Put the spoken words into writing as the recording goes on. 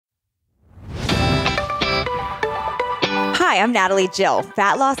Hi, I'm Natalie Jill,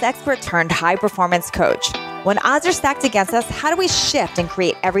 fat loss expert turned high performance coach. When odds are stacked against us, how do we shift and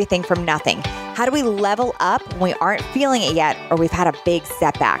create everything from nothing? How do we level up when we aren't feeling it yet or we've had a big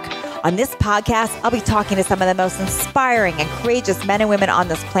setback? On this podcast, I'll be talking to some of the most inspiring and courageous men and women on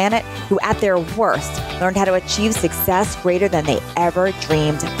this planet who, at their worst, learned how to achieve success greater than they ever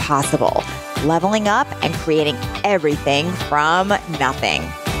dreamed possible, leveling up and creating everything from nothing.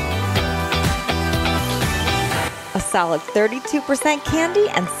 A solid 32% candy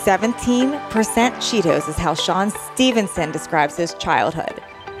and 17% Cheetos is how Shawn Stevenson describes his childhood.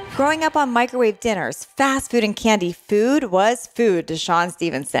 Growing up on microwave dinners, fast food and candy, food was food to Shawn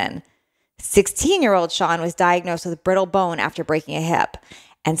Stevenson. 16-year-old Shawn was diagnosed with brittle bone after breaking a hip,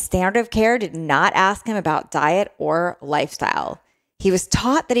 and standard of care did not ask him about diet or lifestyle. He was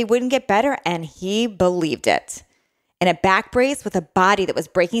taught that he wouldn't get better, and he believed it. In a back brace with a body that was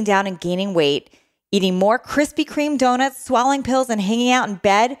breaking down and gaining weight, eating more Krispy Kreme donuts, swallowing pills, and hanging out in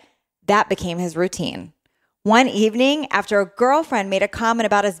bed, that became his routine. One evening, after a girlfriend made a comment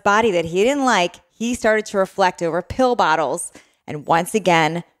about his body that he didn't like, he started to reflect over pill bottles and once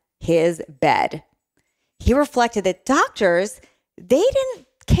again, his bed. He reflected that doctors, they didn't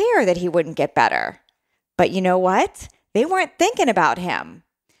care that he wouldn't get better. But you know what? They weren't thinking about him.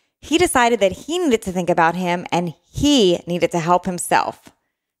 He decided that he needed to think about him and he needed to help himself.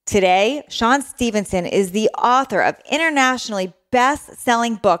 Today, Shawn Stevenson is the author of internationally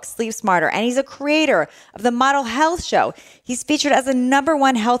best-selling book, Sleep Smarter, and he's a creator of the Model Health Show. He's featured as a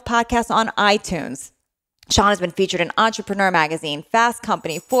 #1 health podcast on iTunes. Shawn has been featured in Entrepreneur Magazine, Fast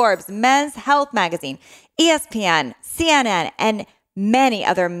Company, Forbes, Men's Health Magazine, ESPN, CNN, and many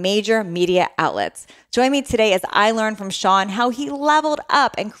other major media outlets. Join me today as I learn from Shawn how he leveled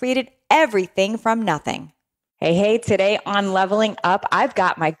up and created everything from nothing. Hey, today on Leveling Up, I've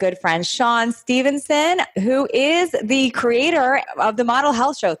got my good friend, Shawn Stevenson, who is the creator of the Model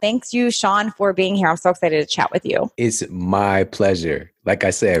Health Show. Thanks you, Shawn, for being here. I'm so excited to chat with you. It's my pleasure. Like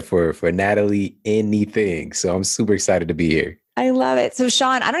I said, for Natalie, anything. So I'm super excited to be here. I love it. So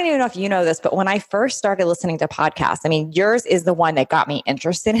Shawn, I don't even know if you know this, but when I first started listening to podcasts, I mean, yours is the one that got me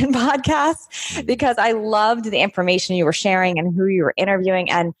interested in podcasts because I loved the information you were sharing and who you were interviewing.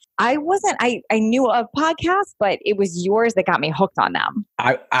 And I knew of podcasts, but it was yours that got me hooked on them.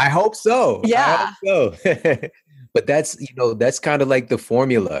 I hope so. Yeah. I hope so. But that's kind of like the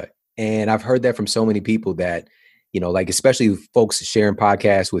formula. And I've heard that from so many people that, like especially folks sharing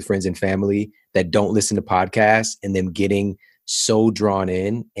podcasts with friends and family that don't listen to podcasts and them getting so drawn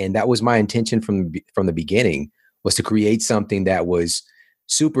in. And that was my intention from the beginning, was to create something that was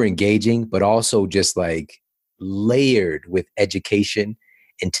super engaging, but also just like layered with education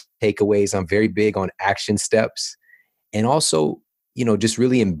and takeaways. I'm very big on action steps and also, just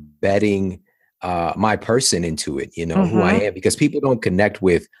really embedding my person into it, who I am, because people don't connect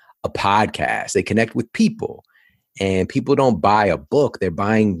with a podcast. They connect with people. And people don't buy a book. They're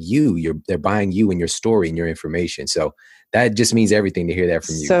buying you. They're buying you and your story and your information. So that just means everything to hear that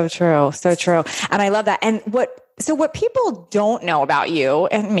from you. So true. So true. And I love that. And what people don't know about you,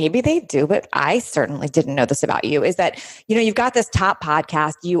 and maybe they do, but I certainly didn't know this about you, is that, you've got this top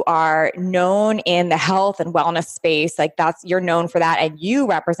podcast. You are known in the health and wellness space. Like you're known for that. And you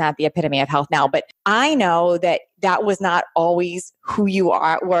represent the epitome of health now. But I know that was not always who you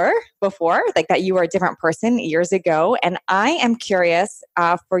were before, like that you were a different person years ago. And I am curious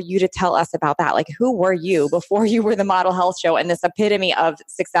for you to tell us about that. Like, who were you before you were the Model Health Show and this epitome of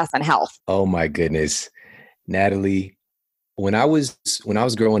success and health? Oh my goodness. Natalie, when I was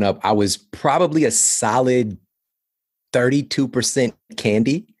growing up, I was probably a solid 32%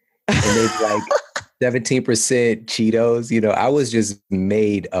 candy and maybe like 17% Cheetos. I was just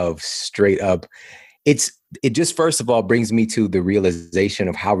made of straight up. It just, first of all, brings me to the realization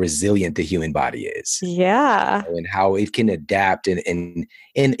of how resilient the human body is. Yeah. And how it can adapt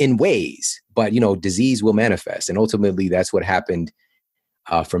in ways, but disease will manifest. And ultimately that's what happened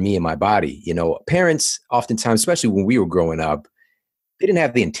for me and my body. Parents oftentimes, especially when we were growing up, they didn't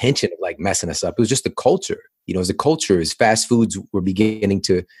have the intention of like messing us up. It was just the culture. As a culture, as fast foods were beginning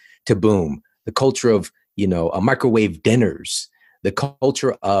to boom, the culture of, microwave dinners, the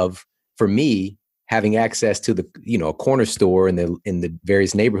culture of, for me, having access to the, a corner store in the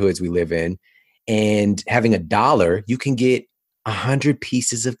various neighborhoods we live in, and having $1, you can get 100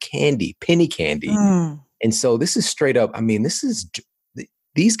 pieces of candy, penny candy. And so this is straight up. I mean, this is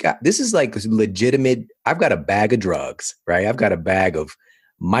like legitimate. I've got a bag of drugs, right? I've got a bag of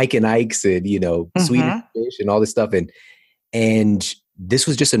Mike and Ike's and, Swedish fish and all this stuff. And this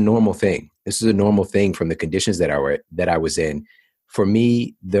was just a normal thing. This is a normal thing from the conditions that I was in. For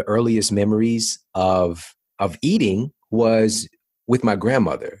me, the earliest memories of eating was with my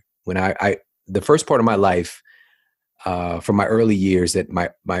grandmother. When the first part of my life, from my early years, that my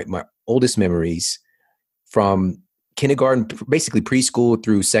oldest memories from kindergarten, basically preschool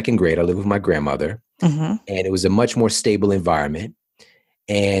through second grade, I lived with my grandmother, and it was a much more stable environment.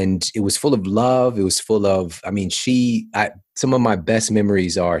 And it was full of love. It was full of, some of my best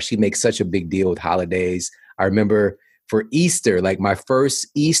memories are, she makes such a big deal with holidays. I remember for Easter, like my first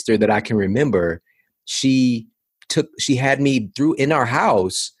Easter that I can remember, she had me through in our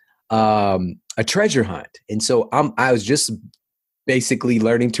house, a treasure hunt. And so I was just basically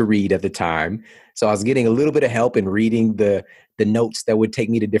learning to read at the time. So I was getting a little bit of help in reading the notes that would take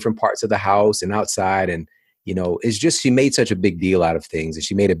me to different parts of the house and outside. And, it's just, she made such a big deal out of things, and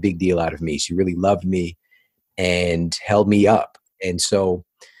she made a big deal out of me. She really loved me and held me up. And so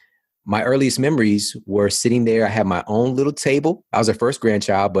my earliest memories were sitting there. I had my own little table. I was her first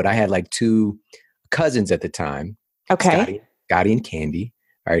grandchild, but I had like two cousins at the time. Okay. Scotty and Candy.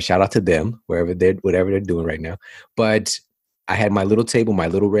 All right. Shout out to them, whatever they're doing right now. But I had my little table, my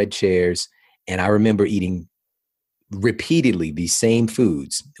little red chairs, and I remember eating repeatedly these same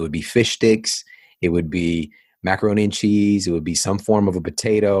foods. It would be fish sticks. It would be macaroni and cheese. It would be some form of a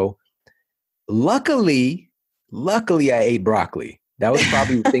potato. Luckily, I ate broccoli. That was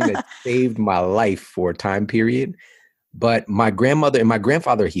probably the thing that saved my life for a time period. But my grandmother and my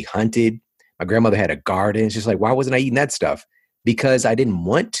grandfather, he hunted. My grandmother had a garden. It's just like, why wasn't I eating that stuff? Because I didn't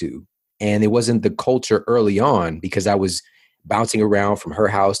want to. And it wasn't the culture early on, because I was bouncing around from her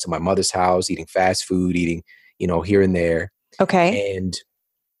house to my mother's house, eating fast food, eating, here and there. Okay. And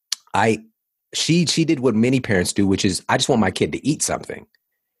she did what many parents do, which is, I just want my kid to eat something,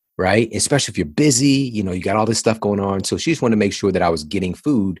 right? Especially if you're busy, you got all this stuff going on. So she just wanted to make sure that I was getting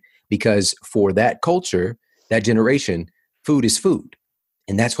food, because for that culture, that generation, food is food.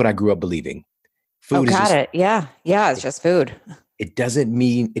 And that's what I grew up believing. Food is got it. Yeah. Yeah. It's just food. It doesn't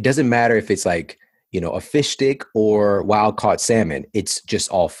matter if it's like, a fish stick or wild caught salmon. It's just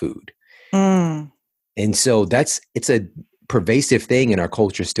all food. Mm. And so it's a pervasive thing in our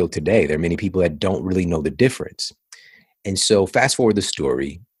culture still today. There are many people that don't really know the difference. And so fast forward the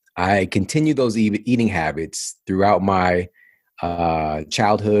story, I continued those eating habits throughout my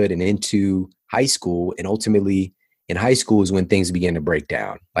childhood and into high school. And ultimately in high school is when things began to break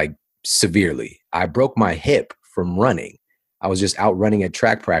down, like severely. I broke my hip from running. I was just out running at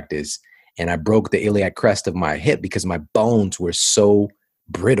track practice, and I broke the iliac crest of my hip because my bones were so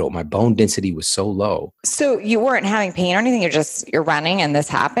brittle. My bone density was so low. So you weren't having pain or anything. You're running and this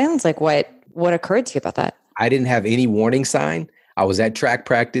happens. Like what occurred to you about that? I didn't have any warning sign. I was at track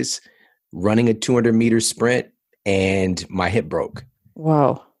practice running a 200-meter sprint, and my hip broke.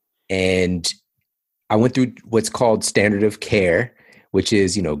 Whoa. And I went through what's called standard of care, which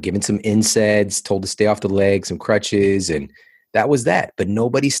is, given some NSAIDs, told to stay off the leg, some crutches, and that was that. But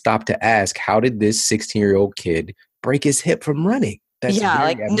nobody stopped to ask, how did this 16-year-old kid break his hip from running? That's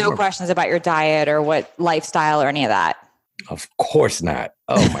like abnormal. No questions about your diet or what lifestyle or any of that. Of course not.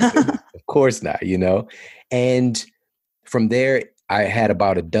 Oh my goodness. Of course not, And from there, I had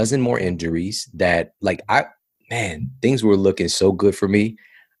about a dozen more injuries that things were looking so good for me.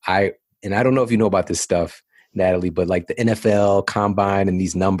 I don't know if you know about this stuff, Natalie, but like the NFL combine and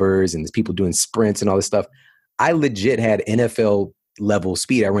these numbers and there's people doing sprints and all this stuff. I legit had NFL level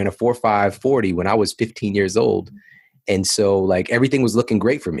speed. I ran a 4.5 40 when I was 15 years old. And so like everything was looking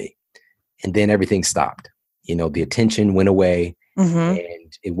great for me. And then everything stopped. The attention went away. And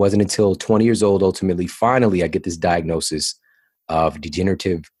it wasn't until 20 years old, finally, I get this diagnosis of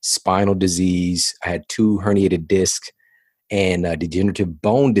degenerative spinal disease. I had 2 herniated discs and degenerative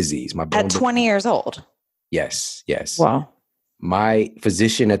bone disease. My bone at 20 years old. Yes. Wow. My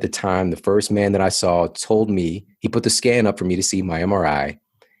physician at the time, the first man that I saw, told me, he put the scan up for me to see my MRI,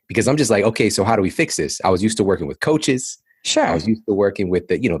 because I'm just like, okay, so how do we fix this? I was used to working with coaches. Sure. I was used to working with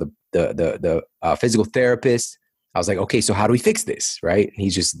the physical therapist. I was like, okay, so how do we fix this? Right. And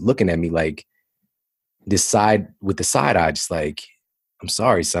he's just looking at me like this side with the side eye, just like, I'm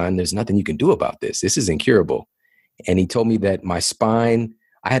sorry, son, there's nothing you can do about this. This is incurable. And he told me that my spine,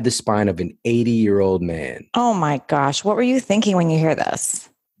 I had the spine of an 80-year-old man. Oh my gosh. What were you thinking when you hear this?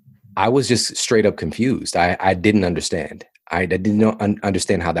 I was just straight up confused. I didn't understand. I didn't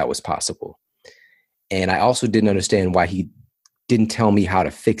understand how that was possible. And I also didn't understand why he didn't tell me how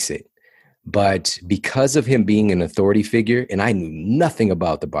to fix it. But because of him being an authority figure, and I knew nothing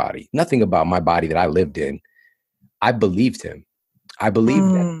about the body, nothing about my body that I lived in, I believed him. I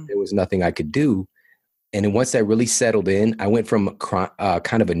believed that there was nothing I could do. And then once that really settled in, I went from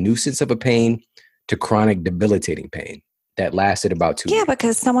kind of a nuisance of a pain to chronic debilitating pain. that lasted about 2 Yeah, weeks.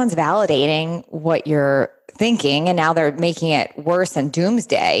 because someone's validating what you're thinking and now they're making it worse and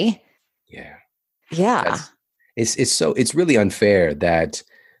doomsday. Yeah. Yeah. It's really unfair that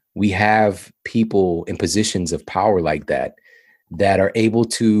we have people in positions of power like that are able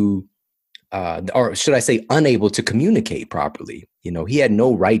to or should I say unable to communicate properly. He had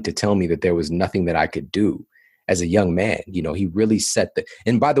no right to tell me that there was nothing that I could do as a young man. He really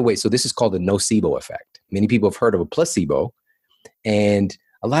and by the way, so this is called the nocebo effect. Many people have heard of a placebo, and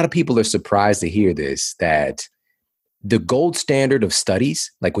a lot of people are surprised to hear this, that the gold standard of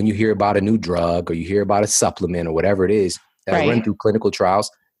studies, like when you hear about a new drug or you hear about a supplement or whatever it is that run through clinical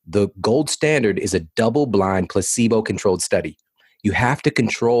trials, the gold standard is a double-blind placebo-controlled study. You have to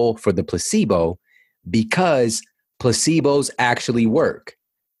control for the placebo because placebos actually work.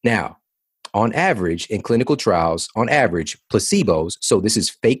 Now, on average, in clinical trials, placebos, so this is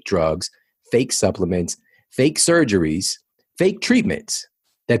fake drugs, fake supplements, fake surgeries, fake treatments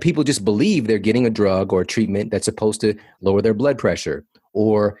that people just believe they're getting a drug or a treatment that's supposed to lower their blood pressure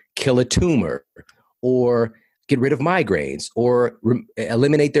or kill a tumor or get rid of migraines or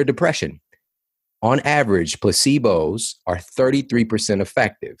eliminate their depression. On average, placebos are 33%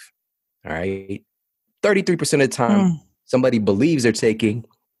 effective. All right. 33% of the time, somebody believes they're taking,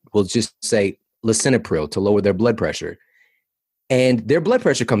 will just say lisinopril to lower their blood pressure. And their blood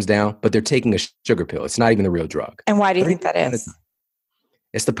pressure comes down, but they're taking a sugar pill. It's not even a real drug. And why do you think that is?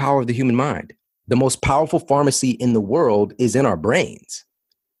 It's the power of the human mind. The most powerful pharmacy in the world is in our brains.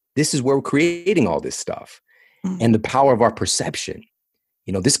 This is where we're creating all this stuff. And the power of our perception.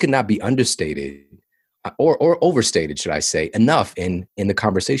 This could not be understated or overstated, should I say, enough in the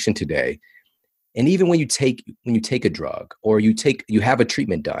conversation today. And even when you take a drug or you have a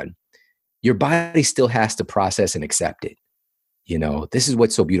treatment done, your body still has to process and accept it. This is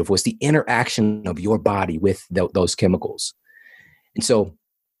what's so beautiful. It's the interaction of your body with those chemicals. And so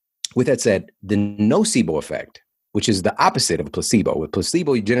with that said, the nocebo effect, which is the opposite of a placebo. With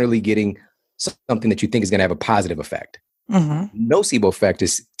placebo, you're generally getting something that you think is going to have a positive effect. Nocebo effect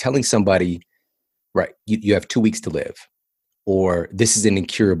is telling somebody, right, you have 2 weeks to live, or this is an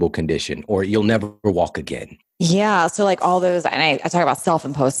incurable condition, or you'll never walk again. Yeah. So like all those, and I talk about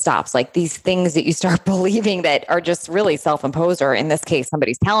self-imposed stops, like these things that you start believing that are just really self-imposed, or in this case,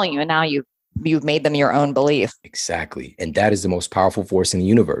 somebody's telling you, and now you've made them your own belief. Exactly. And that is the most powerful force in the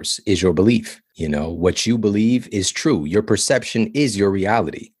universe, is your belief. What you believe is true. Your perception is your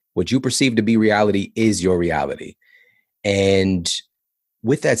reality. What you perceive to be reality is your reality. And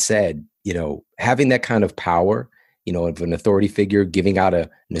with that said, having that kind of power, of an authority figure giving out a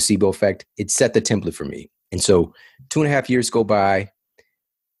nocebo effect, it set the template for me. And so 2.5 years go by.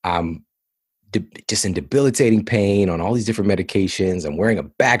 I'm just in debilitating pain on all these different medications. I'm wearing a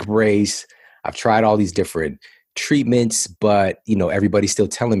back brace. I've tried all these different treatments, but, everybody's still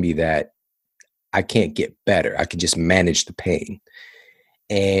telling me that I can't get better. I can just manage the pain.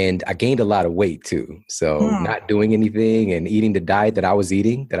 And I gained a lot of weight too. So not doing anything and eating the diet that I was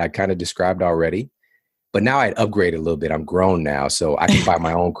eating that I kind of described already. But now I'd upgrade a little bit. I'm grown now, so I can buy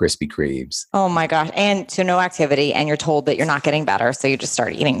my own Krispy Kremes. Oh my gosh. And so no activity, and you're told that you're not getting better. So you just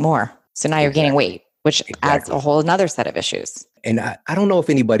start eating more. So now you're gaining weight, which adds a whole another set of issues. And I don't know if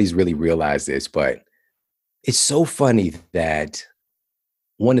anybody's really realized this, but it's so funny that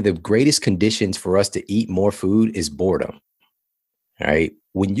one of the greatest conditions for us to eat more food is boredom. All right.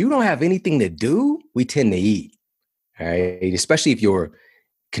 When you don't have anything to do, we tend to eat. All right. Especially if you're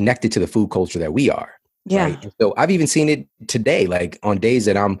connected to the food culture that we are. Yeah. Right? And so I've even seen it today, like on days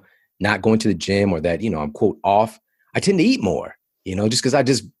that I'm not going to the gym or that, I'm quote off, I tend to eat more, just because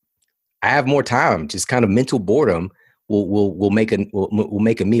I have more time. Just kind of mental boredom will make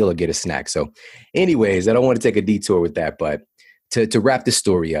a meal or get a snack. So anyways, I don't want to take a detour with that, but to wrap this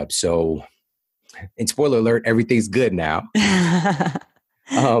story up. So, and spoiler alert, everything's good now.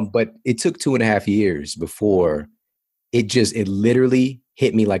 But it took 2.5 years before it literally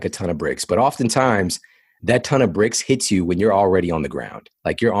hit me like a ton of bricks. But oftentimes that ton of bricks hits you when you're already on the ground,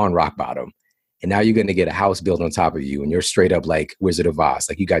 like you're on rock bottom. And now you're going to get a house built on top of you and you're straight up like Wizard of Oz,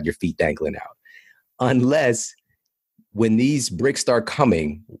 like you got your feet dangling out. Unless when these bricks start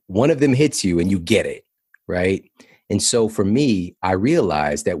coming, one of them hits you and you get it, right? And so for me, I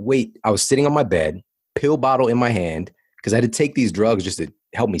realized that, I was sitting on my bed, pill bottle in my hand, because I had to take these drugs just to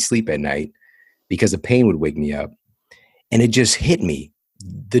help me sleep at night because the pain would wake me up. And it just hit me.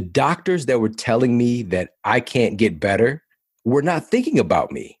 The doctors that were telling me that I can't get better were not thinking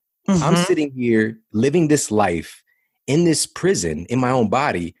about me. I'm sitting here living this life in this prison in my own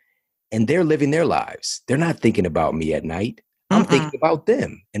body, and they're living their lives. They're not thinking about me at night. I'm thinking about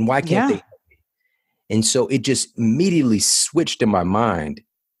them. And why can't they help me? And so it just immediately switched in my mind.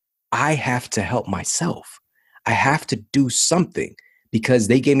 I have to help myself. I have to do something because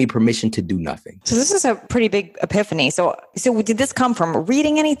they gave me permission to do nothing. So this is a pretty big epiphany. So did this come from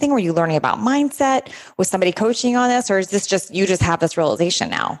reading anything? Were you learning about mindset? Was somebody coaching on this? Or is this just, you just have this realization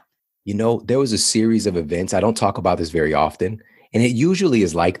now? You know, there was a series of events. I don't talk about this very often. And it usually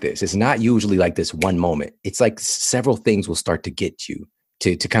is like this. It's not usually like this one moment. It's like several things will start to get you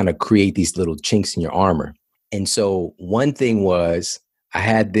to kind of create these little chinks in your armor. And so one thing was I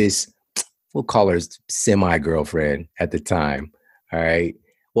had this, we'll call her semi-girlfriend at the time. All right.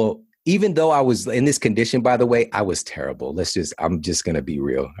 Well, even though I was in this condition, by the way, I was terrible. I'm just going to be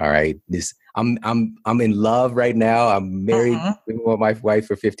real. All right. I'm in love right now. I'm married with my wife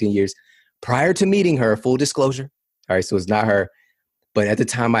for 15 years. Prior to meeting her, full disclosure. All right. So it's not her. But at the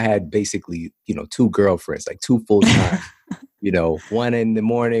time I had basically, two girlfriends, like two full time, one in the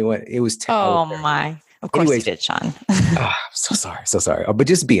morning. It was terrible. Oh my. Of course you did, Shawn. I'm so sorry. So sorry. But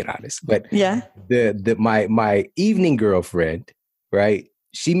just being honest. But yeah, my evening girlfriend, right?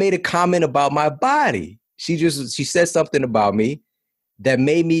 She made a comment about my body. She said something about me that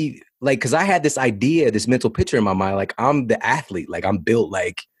made me because I had this idea, this mental picture in my mind, like I'm the athlete, like I'm built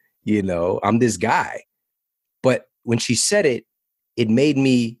like, I'm this guy. But when she said it, it made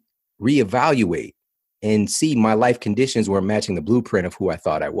me reevaluate and see my life conditions weren't matching the blueprint of who I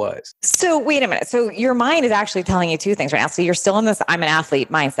thought I was. So wait a minute. So your mind is actually telling you two things right now. So you're still in this, I'm an athlete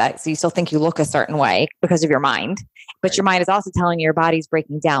mindset. So you still think you look a certain way because of your mind, but your mind is also telling you your body's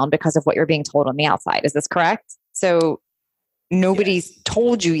breaking down because of what you're being told on the outside. Is this correct? So nobody's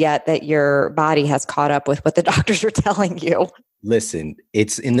told you yet that your body has caught up with what the doctors are telling you. Listen,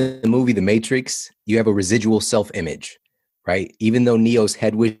 it's in the movie The Matrix, you have a residual self-image. Right. Even though Neo's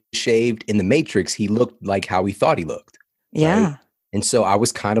head was shaved in the Matrix, he looked like how he thought he looked. Yeah. Right? And so I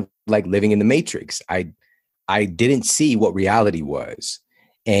was kind of like living in the Matrix. I didn't see what reality was.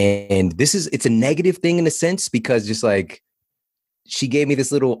 And it's a negative thing in a sense, because just like she gave me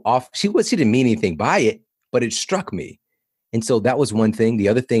this little she didn't mean anything by it, but it struck me. And so that was one thing. The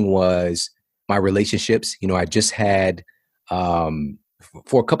other thing was my relationships. I just had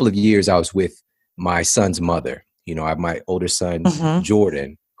for a couple of years, I was with my son's mother. I have my older son,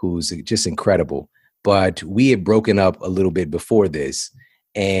 Jordan, who's just incredible. But we had broken up a little bit before this.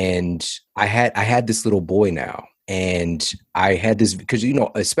 And I had this little boy now. And I had this because,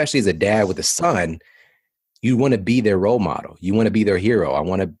 especially as a dad with a son, you want to be their role model. You want to be their hero. I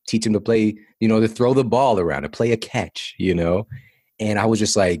want to teach him to play, to throw the ball around, to play a catch, And I was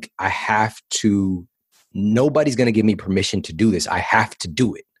just like, nobody's going to give me permission to do this. I have to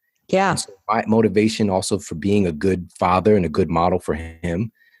do it. Yeah. So my motivation also for being a good father and a good model for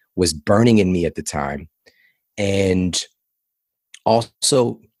him was burning in me at the time. And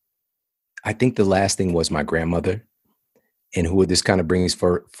also, I think the last thing was my grandmother, and who this kind of brings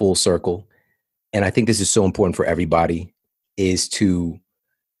for full circle. And I think this is so important for everybody, is to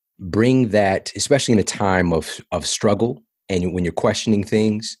bring that, especially in a time of struggle and when you're questioning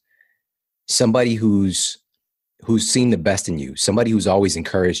things, somebody who's seen the best in you, somebody who's always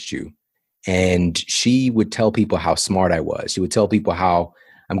encouraged you. And she would tell people how smart I was. She would tell people how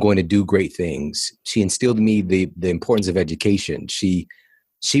I'm going to do great things. She instilled in me the importance of education. She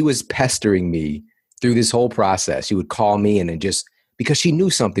was pestering me through this whole process. She would call me and then just because she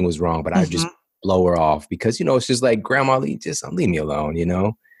knew something was wrong, but I'd just blow her off because, it's just like, Grandma, leave me alone,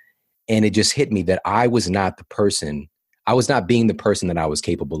 And it just hit me that I was not being the person that I was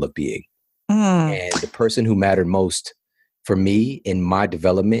capable of being. And the person who mattered most for me in my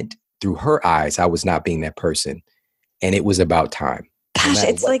development, through her eyes, I was not being that person. And it was about time. Gosh,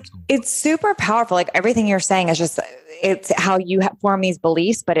 it's super powerful. Like everything you're saying is just, it's how you form these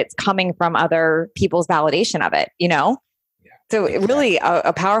beliefs, but it's coming from other people's validation of it, Yeah, so exactly. Really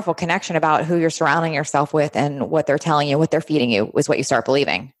a powerful connection about who you're surrounding yourself with and what they're telling you, what they're feeding you is what you start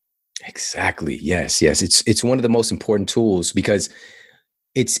believing. Exactly. Yes. It's one of the most important tools because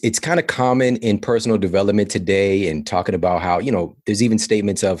it's kind of common in personal development today and talking about how, there's even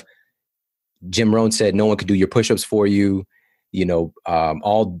statements of Jim Rohn said, no one could do your push-ups for you.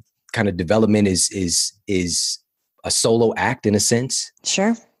 All kind of development is a solo act in a sense.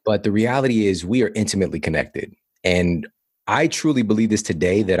 Sure. But the reality is we are intimately connected. And I truly believe this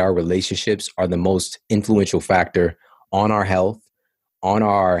today, that our relationships are the most influential factor on our health, on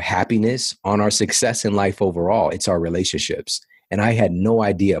our happiness, on our success in life overall. It's our relationships. And I had no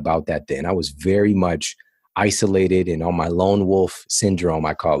idea about that then. I was very much isolated and on my lone wolf syndrome,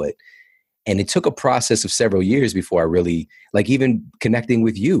 I call it. And it took a process of several years before I really, even connecting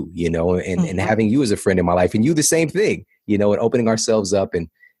with you, and having you as a friend in my life and you the same thing, and opening ourselves up. And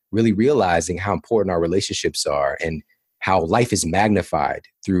really realizing how important our relationships are and how life is magnified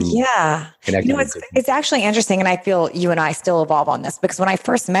through connecting with good people. It's actually interesting. And I feel you and I still evolve on this because when I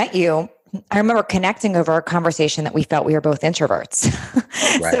first met you, I remember connecting over a conversation that we felt we were both introverts.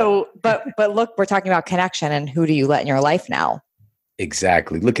 Right. So, but look, we're talking about connection and who do you let in your life now?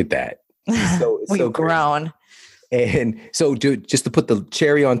 Exactly. Look at that. It's We've grown. And so just to put the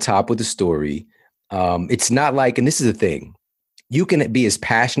cherry on top with the story, it's not like, and this is the thing, you can be as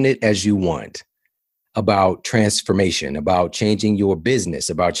passionate as you want about transformation, about changing your business,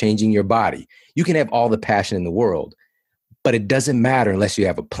 about changing your body. You can have all the passion in the world, but it doesn't matter unless you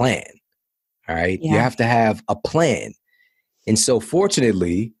have a plan. All right. Yeah. You have to have a plan. And so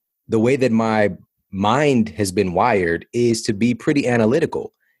fortunately, the way that my mind has been wired is to be pretty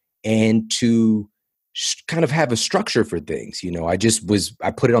analytical and to kind of have a structure for things. You know, I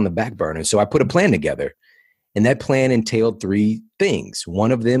put it on the back burner. So I put a plan together, and that plan entailed 3 things.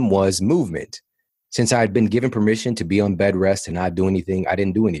 One of them was movement. Since I had been given permission to be on bed rest and not do anything, I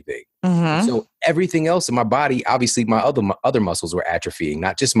didn't do anything. Mm-hmm. So everything else in my body, obviously my other muscles were atrophying,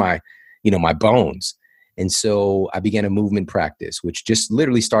 not just my bones. And so I began a movement practice, which just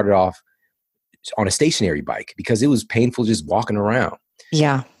literally started off on a stationary bike because it was painful just walking around.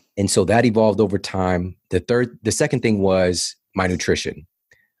 Yeah. And so that evolved over time. The second thing was my nutrition.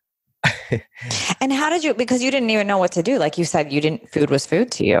 And how did you, because you didn't even know what to do. Like you said, food was food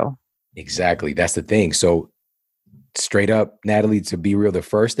to you. Exactly. That's the thing. So straight up, Natalie, to be real, the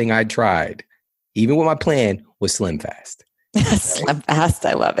first thing I tried, even with my plan, was Slim Fast. Slim Fast.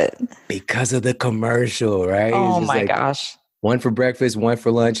 I love it. Because of the commercial, right? Oh my gosh. One for breakfast, one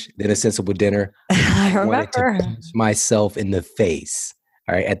for lunch, then a sensible dinner. I remember. Wanted to punch myself in the face.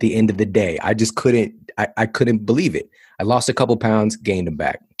 All right. At the end of the day, I just couldn't, I couldn't believe it. I lost a couple pounds, gained them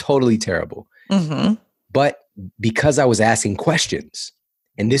back. Totally terrible. Mm-hmm. But because I was asking questions,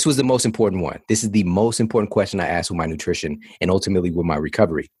 and this was the most important one. This is the most important question I asked with my nutrition and ultimately with my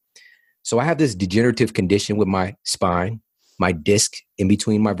recovery. So I have this degenerative condition with my spine, my disc in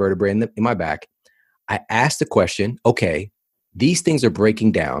between my vertebrae in my back. I asked the question, okay, these things are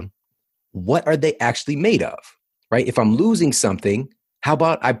breaking down. What are they actually made of? Right? If I'm losing something, how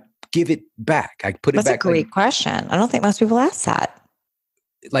about I give it back? I put it back. That's a great question. I don't think most people ask that.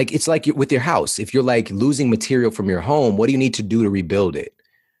 Like, it's like with your house. If you're like losing material from your home, what do you need to do to rebuild it?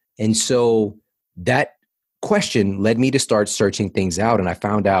 And so that question led me to start searching things out. And I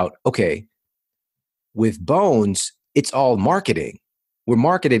found out, okay, with bones, it's all marketing. We're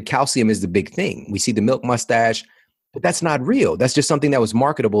marketed calcium is the big thing. We see the milk mustache, but that's not real. That's just something that was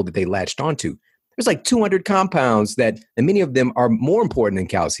marketable that they latched onto. There's like 200 compounds and many of them are more important than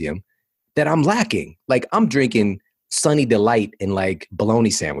calcium that I'm lacking. Like I'm drinking Sunny Delight and like bologna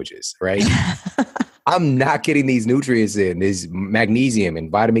sandwiches, right? I'm not getting these nutrients in. There's magnesium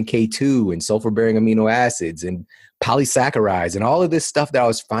and vitamin K2 and sulfur-bearing amino acids and polysaccharides and all of this stuff that I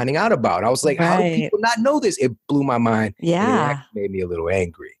was finding out about. I was like, how do people not know this? It blew my mind. Yeah. And it made me a little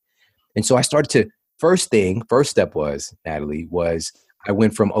angry. And so I started to, first step was, Natalie, was I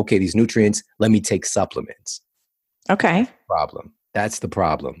went from, okay, these nutrients, let me take supplements. Okay. That's the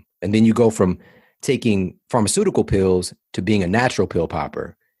problem. And then you go from taking pharmaceutical pills to being a natural pill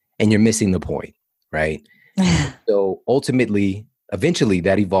popper, and you're missing the point, right? So eventually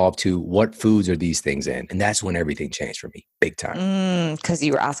that evolved to what foods are these things in? And that's when everything changed for me, big time. Because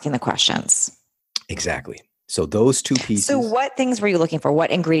you were asking the questions. Exactly. So those 2 pieces. So what things were you looking for?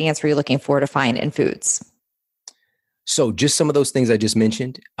 What ingredients were you looking for to find in foods? So just some of those things I just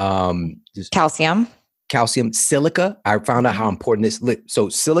mentioned. Calcium, silica. I found out how important this. So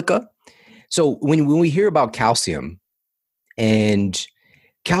silica. So when we hear about calcium, and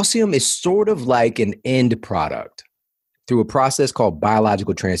calcium is sort of like an end product through a process called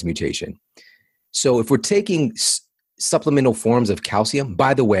biological transmutation. So if we're taking supplemental forms of calcium,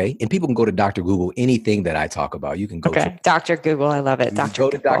 by the way, and people can go to Dr. Google, anything that I talk about, you can go to Dr. Google. I love it. Go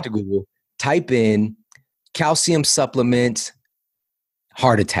to Dr. Google, type in calcium supplements,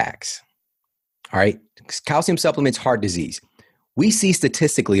 heart attacks. All right. Calcium supplements, heart disease. We see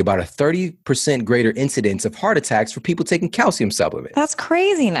statistically about a 30% greater incidence of heart attacks for people taking calcium supplements. That's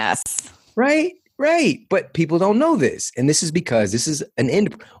craziness. Right. But people don't know this. And this is because this is an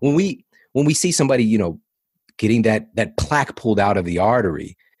end. When we see somebody, getting that plaque pulled out of the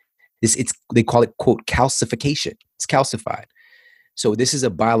artery, they call it, quote, calcification. It's calcified. So this is a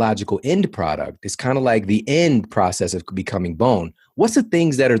biological end product. It's kind of like the end process of becoming bone. What's the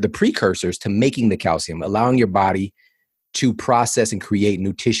things that are the precursors to making the calcium, allowing your body to process and create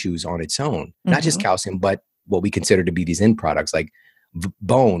new tissues on its own? Not just calcium, but what we consider to be these end products like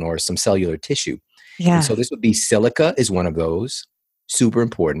bone or some cellular tissue. Yeah. And so this would be silica is one of those. super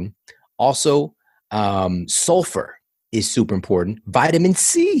important. Also, sulfur is super important. Vitamin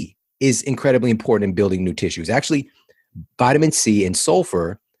C is incredibly important in building new tissues. Actually, vitamin C and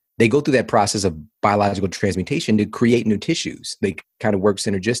sulfur, they go through that process of biological transmutation to create new tissues. They kind of work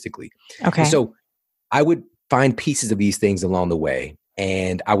synergistically. Okay. And so I would find pieces of these things along the way,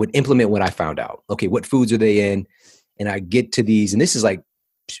 and I would implement what I found out. Okay, what foods are they in? And I get to these, and this is like,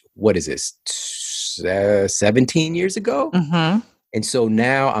 what is this, 17 years ago? Mm-hmm. And so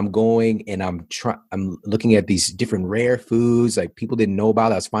now I'm going and I'm looking at these different rare foods like people didn't know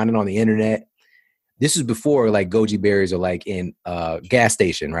about. I was finding on the internet. This is before like goji berries are like in a gas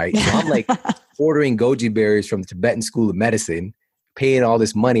station, right? So I'm like ordering goji berries from the Tibetan School of Medicine, paying all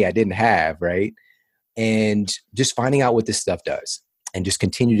this money I didn't have, right? And just finding out what this stuff does and just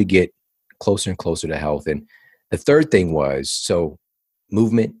continue to get closer and closer to health. And the third thing was, so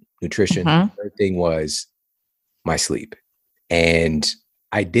movement, nutrition. Mm-hmm. The third thing was my sleep. And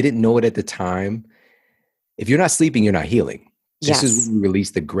I didn't know it at the time. If you're not sleeping, you're not healing. Yes. This is when we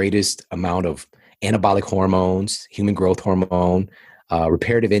release the greatest amount of anabolic hormones, human growth hormone,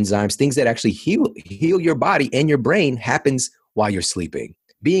 reparative enzymes, things that actually heal your body and your brain happens while you're sleeping.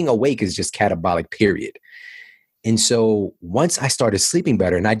 Being awake is just catabolic, period. And so once I started sleeping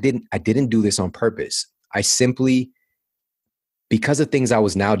better, and I didn't do this on purpose. I simply, because of things I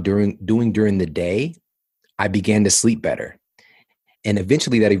was now doing during the day, I began to sleep better. And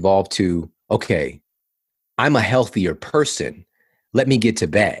eventually that evolved to, okay, I'm a healthier person. Let me get to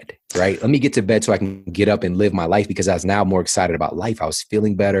bed, right? Let me get to bed so I can get up and live my life, because I was now more excited about life. I was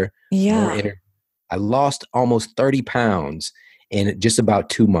feeling better. Yeah. I lost almost 30 pounds in just about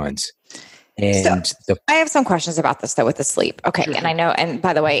 2 months. And so I have some questions about this though with the sleep. Okay. Sure. And I know, and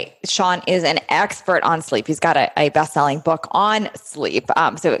by the way, Shawn is an expert on sleep. He's got a best-selling book on sleep.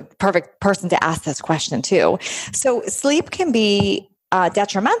 So perfect person to ask this question too. So sleep can be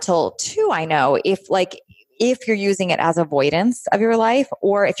detrimental too, I know, if you're using it as avoidance of your life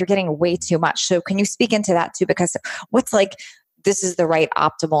or if you're getting way too much. So can you speak into that too? Because what's like, this is the right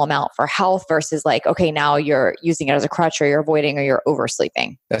optimal amount for health versus like, okay, now you're using it as a crutch or you're avoiding or you're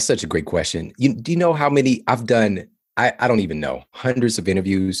oversleeping? That's such a great question. Do you know how many I've done? I don't even know. Hundreds of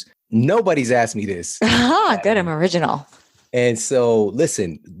interviews. Nobody's asked me this. Good. I'm original. And so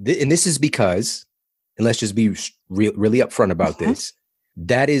listen, and this is because, and let's just be really upfront about this.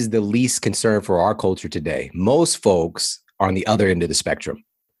 That is the least concern for our culture today. Most folks are on the other end of the spectrum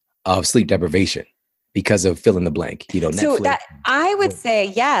of sleep deprivation because of fill in the blank, So Netflix. that I would say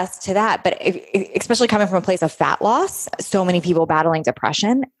yes to that, but especially coming from a place of fat loss, so many people battling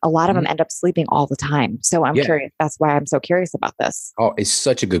depression, a lot of them end up sleeping all the time. So I'm curious. That's why I'm so curious about this. Oh, it's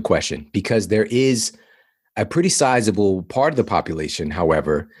such a good question, because there is a pretty sizable part of the population,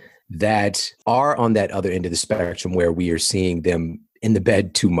 however, that are on that other end of the spectrum where we are seeing them in the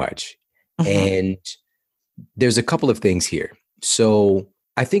bed too much. And there's a couple of things here. So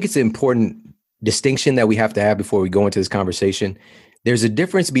I think it's an important distinction that we have to have before we go into this conversation. There's a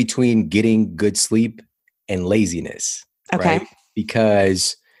difference between getting good sleep and laziness. Okay. Right?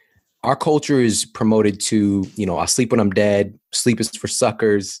 Because our culture is promoted to, I'll sleep when I'm dead. Sleep is for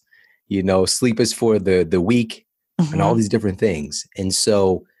suckers. Sleep is for the weak and all these different things. And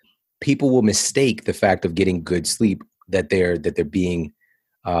so people will mistake the fact of getting good sleep that they're being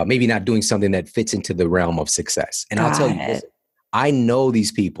maybe not doing something that fits into the realm of success. And I'll tell you, listen, I know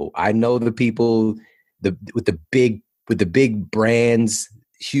these people. I know the people with the big brands,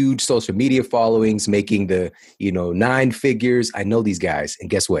 huge social media followings, making the 9 figures. I know these guys, and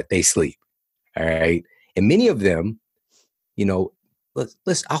guess what? They sleep. All right, and many of them,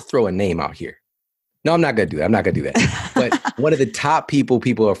 I'll throw a name out here. No, I'm not gonna do that. But one of the top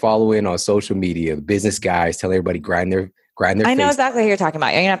people are following on social media, the business guys, tell everybody grind their. I know exactly who you're talking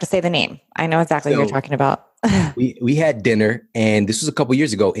about. You don't have to say the name. I know exactly who you're talking about. we had dinner, and this was a couple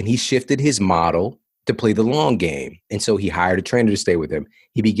years ago, and he shifted his model to play the long game. And so he hired a trainer to stay with him.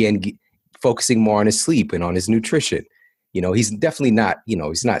 He began focusing more on his sleep and on his nutrition. He's definitely not,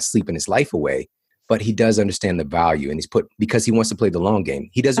 he's not sleeping his life away, but he does understand the value, and because he wants to play the long game.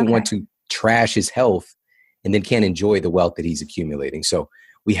 He doesn't want to trash his health and then can't enjoy the wealth that he's accumulating. So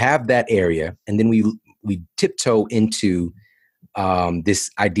we have that area, and then we tiptoe into this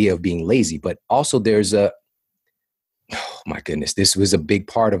idea of being lazy. But also there's oh my goodness, this was a big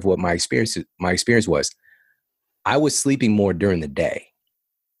part of what my experience was. I was sleeping more during the day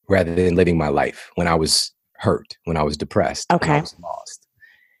rather than living my life when I was hurt, when I was depressed, when I was lost.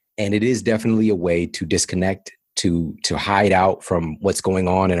 And it is definitely a way to disconnect, to hide out from what's going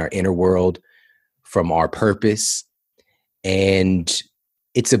on in our inner world, from our purpose. And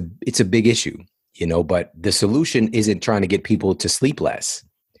it's a big issue. but the solution isn't trying to get people to sleep less.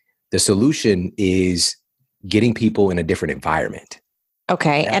 The solution is getting people in a different environment.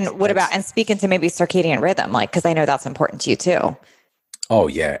 Okay. And what about, and speaking to maybe circadian rhythm, like, cause I know that's important to you too. Oh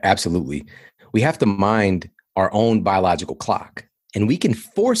yeah, absolutely. We have to mind our own biological clock, and we can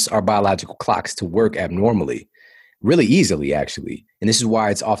force our biological clocks to work abnormally really easily, actually. And this is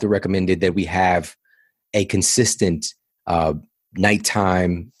why it's often recommended that we have a consistent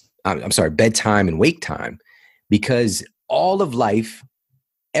bedtime and wake time, because all of life,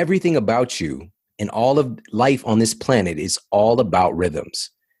 everything about you and all of life on this planet is all about rhythms.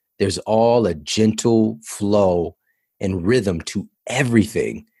 There's all a gentle flow and rhythm to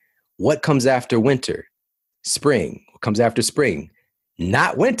everything. What comes after winter? Spring. What comes after spring?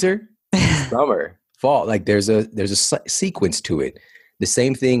 Not winter, summer, fall. Like there's a sequence to it. The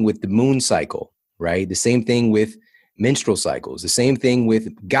same thing with the moon cycle, right? The same thing with menstrual cycles. The same thing with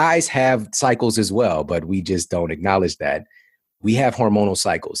guys have cycles as well, but we just don't acknowledge that. We have hormonal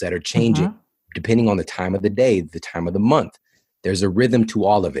cycles that are changing depending on the time of the day, the time of the month. There's a rhythm to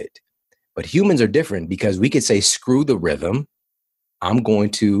all of it. But humans are different, because we could say, screw the rhythm. I'm going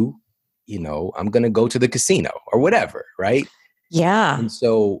to go to the casino or whatever, right? Yeah. And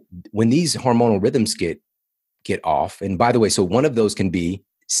so when these hormonal rhythms get off, and by the way, so one of those can be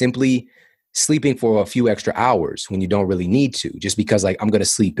simply sleeping for a few extra hours when you don't really need to, just because like, I'm going to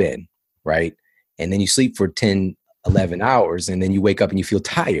sleep in, right? And then you sleep for 10, 11 hours, and then you wake up and you feel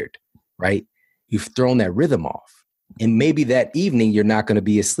tired, right? You've thrown that rhythm off. And maybe that evening, you're not going to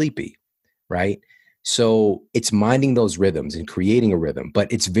be as sleepy, right? So it's minding those rhythms and creating a rhythm.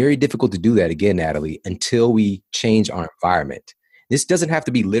 But it's very difficult to do that, again, Natalie, until we change our environment. This doesn't have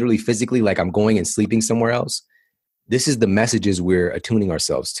to be literally physically, like I'm going and sleeping somewhere else. This is the messages we're attuning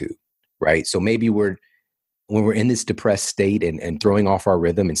ourselves to, right? So maybe when we're in this depressed state and throwing off our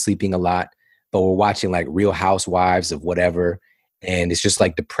rhythm and sleeping a lot, but we're watching like Real Housewives of whatever, and it's just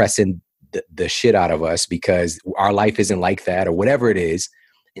like depressing the shit out of us because our life isn't like that, or whatever it is,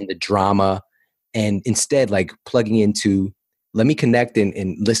 in the drama. And instead, like plugging into, let me connect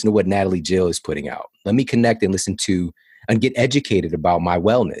and listen to what Natalie Jill is putting out. Let me connect and listen to and get educated about my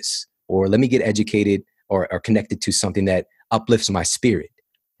wellness, or let me get educated or connected to something that uplifts my spirit,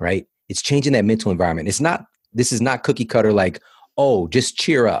 right? It's changing that mental environment. This is not cookie cutter, like, oh, just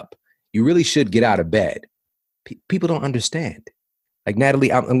cheer up. You really should get out of bed. People don't understand. Like,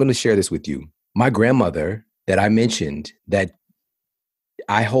 Natalie, I'm going to share this with you. My grandmother that I mentioned, that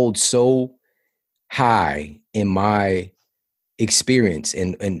I hold so high in my experience,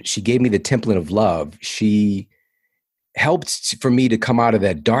 and she gave me the template of love. She helped for me to come out of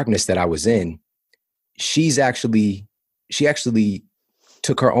that darkness that I was in. She actually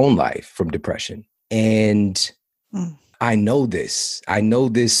took her own life from depression. And I know this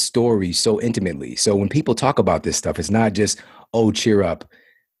story so intimately. So when people talk about this stuff, it's not just, oh, cheer up.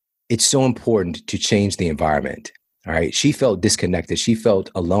 It's so important to change the environment. All right. She felt disconnected. She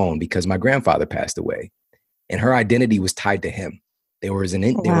felt alone because my grandfather passed away, and her identity was tied to him. They were an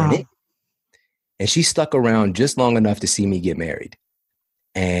it. And she stuck around just long enough to see me get married.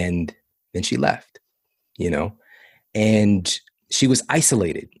 And then she left, and she was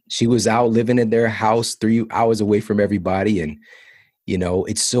isolated. She was out living in their house 3 hours away from everybody. And,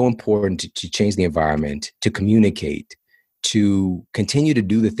 it's so important to change the environment, to communicate, to continue to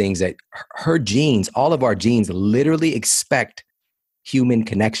do the things that her genes, all of our genes, literally expect human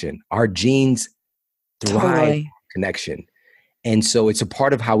connection. Our genes thrive on connection. And so it's a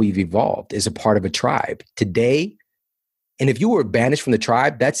part of how we've evolved, is a part of a tribe today. And if you were banished from the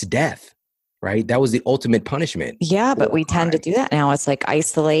tribe, that's death, right? That was the ultimate punishment. Yeah, but we tend to do that now. It's like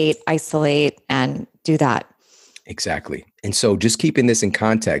isolate, and do that. Exactly. And so just keeping this in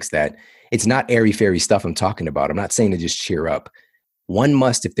context, that it's not airy-fairy stuff I'm talking about. I'm not saying to just cheer up. One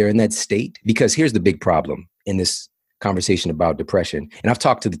must, if they're in that state, because here's the big problem in this conversation about depression. And I've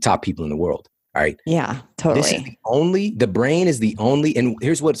talked to the top people in the world. All right. Yeah, totally. This is the brain is the only, and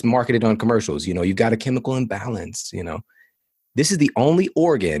here's what's marketed on commercials. You've got a chemical imbalance, This is the only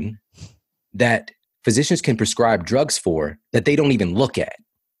organ that physicians can prescribe drugs for that they don't even look at.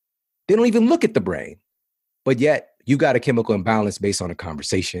 They don't even look at the brain. But yet you got a chemical imbalance based on a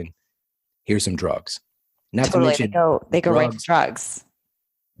conversation. Here's some drugs. Not to mention they go right to drugs.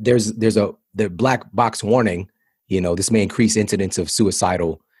 There's the black box warning, this may increase incidence of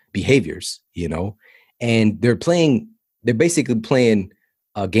suicidal behaviors, and they're basically playing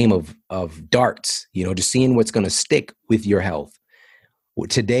a game of darts, just seeing what's going to stick with your health.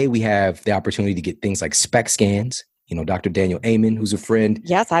 Today we have the opportunity to get things like SPECT scans, Dr. Daniel Amen, who's a friend.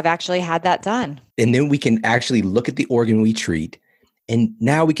 Yes, I've actually had that done. And then we can actually look at the organ we treat. And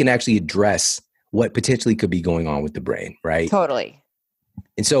now we can actually address what potentially could be going on with the brain, right? Totally.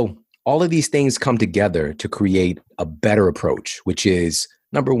 And so all of these things come together to create a better approach, which is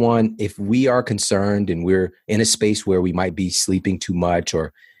number one, if we are concerned and we're in a space where we might be sleeping too much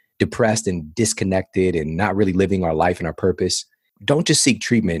or depressed and disconnected and not really living our life and our purpose, don't just seek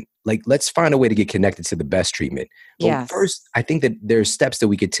treatment. Like, let's find a way to get connected to the best treatment. But Yes. first, I think that there's steps that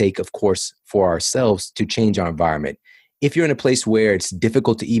we could take, of course, for ourselves to change our environment. If you're in a place where it's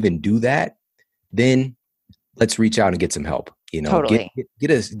difficult to even do that, then let's reach out and get some help. You know, Totally. get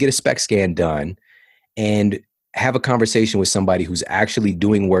a spec scan done and have a conversation with somebody who's actually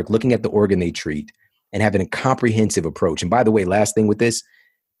doing work, looking at the organ they treat and having a comprehensive approach. And by the way, last thing with this,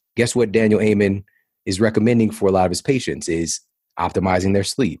 guess what Daniel Amen is recommending for a lot of his patients is optimizing their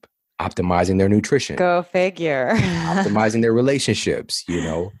sleep, optimizing their nutrition. Go figure. Optimizing their relationships, you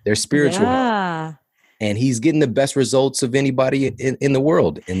know, their spiritual health. And he's getting the best results of anybody in the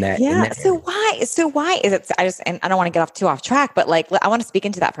world in that. Yeah. In that So why is it? And I don't want to get too off track, but like, I want to speak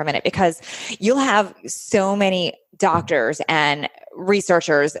into that for a minute, because you'll have so many doctors and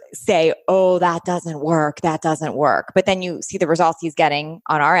researchers say, oh, that doesn't work. That doesn't work. But then you see the results he's getting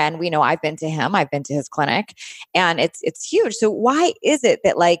on our end. We know I've been to him, I've been to his clinic, and it's huge. So why is it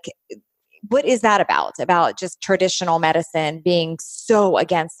that, like, what is that about just traditional medicine being so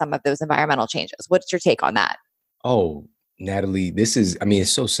against some of those environmental changes? What's your take on that? Oh, Natalie,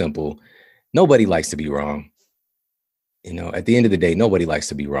 it's so simple. Nobody likes to be wrong. You know, at the end of the day, nobody likes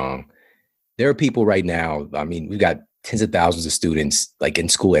to be wrong. There are people right now, we've got tens of thousands of students like in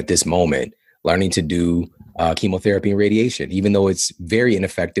school at this moment, learning to do chemotherapy and radiation, even though it's very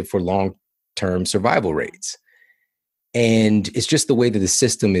ineffective for long-term survival rates. And it's just the way that the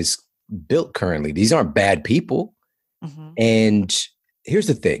system is built currently. These aren't bad people. Mm-hmm. And here's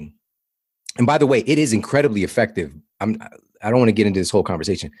the thing. And by the way, it is incredibly effective. I don't want to get into this whole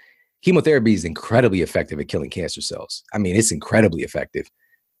conversation. Chemotherapy is incredibly effective at killing cancer cells. It's incredibly effective,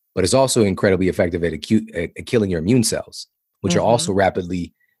 but it's also incredibly effective at killing your immune cells, which are also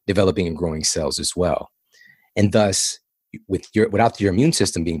rapidly developing and growing cells as well. And thus, without your immune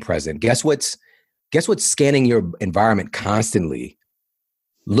system being present, guess what's scanning your environment constantly,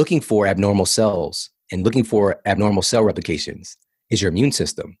 looking for abnormal cells and looking for abnormal cell replications is your immune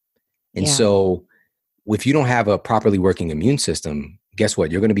system. And so if you don't have a properly working immune system, guess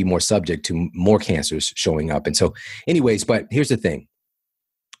what? You're going to be more subject to more cancers showing up. And so anyways, but here's the thing.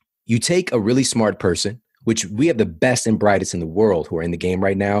 You take a really smart person, which we have the best and brightest in the world who are in the game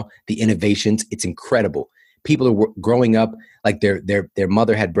right now, the innovations, it's incredible. People are growing up like their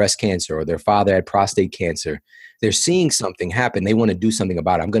mother had breast cancer or their father had prostate cancer. They're seeing something happen. They want to do something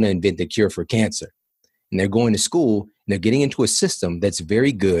about it. I'm going to invent the cure for cancer. And they're going to school and they're getting into a system that's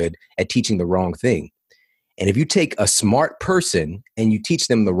very good at teaching the wrong thing. And if you take a smart person and you teach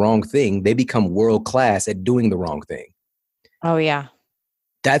them the wrong thing, they become world class at doing the wrong thing. Oh, yeah.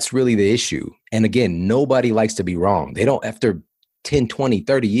 That's really the issue. And again, nobody likes to be wrong. They don't, after 10, 20,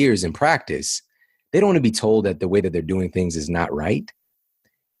 30 years in practice, they don't want to be told that the way that they're doing things is not right.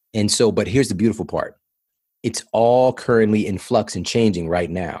 And so, but here's the beautiful part. It's all currently in flux and changing right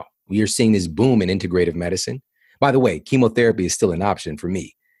now. We are seeing this boom in integrative medicine. By the way, chemotherapy is still an option for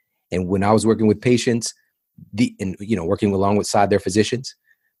me. And when I was working with patients, working alongside their physicians,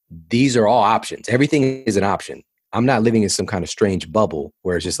 these are all options. Everything is an option. I'm not living in some kind of strange bubble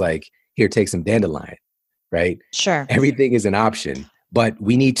where it's just like, here, take some dandelion, right? Sure. Everything is an option, but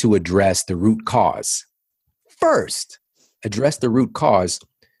we need to address the root cause. First, address the root cause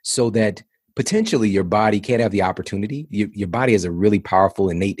so that potentially your body can't have the opportunity. Your body has a really powerful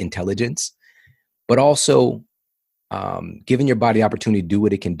innate intelligence, but also giving your body the opportunity to do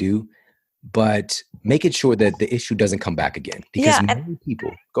what it can do, but making sure that the issue doesn't come back again. Because many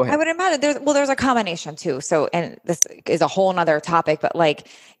people, go ahead. I would imagine there's a combination too. So, and this is a whole nother topic, but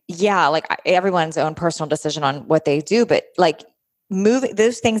everyone's own personal decision on what they do, but like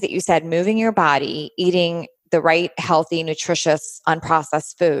those things that you said, moving your body, eating the right, healthy, nutritious,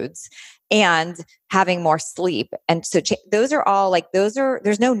 unprocessed foods, and having more sleep. And so those are all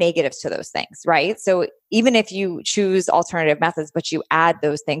there's no negatives to those things, right? So even if you choose alternative methods, but you add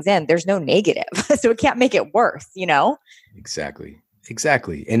those things in, there's no negative. So it can't make it worse, you know? Exactly.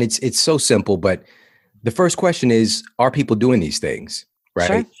 And it's so simple, but the first question is, are people doing these things? Right.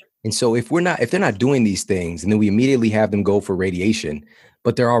 Sure. And so if they're not doing these things, and then we immediately have them go for radiation,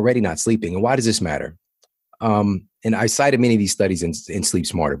 but they're already not sleeping. And why does this matter? And I cited many of these studies in Sleep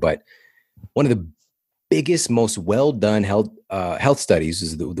Smarter, but one of the biggest, most well-done health studies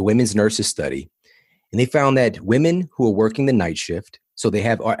is the Women's Nurses Study. And they found that women who are working the night shift, so they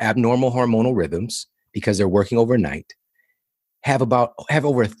have abnormal hormonal rhythms because they're working overnight, have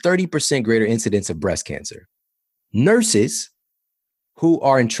over a 30% greater incidence of breast cancer. Nurses who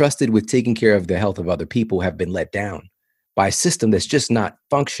are entrusted with taking care of the health of other people have been let down by a system that's just not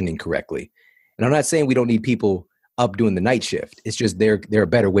functioning correctly. And I'm not saying we don't need people up doing the night shift. It's just there are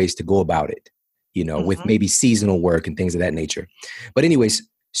better ways to go about it, with maybe seasonal work and things of that nature. But anyways,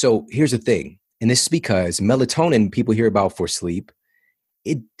 so here's the thing. And this is because melatonin people hear about for sleep.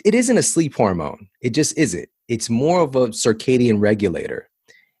 It isn't a sleep hormone. It just isn't. It's more of a circadian regulator.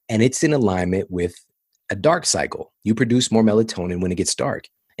 And it's in alignment with a dark cycle. You produce more melatonin when it gets dark.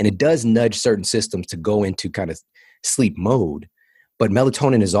 And it does nudge certain systems to go into kind of sleep mode. But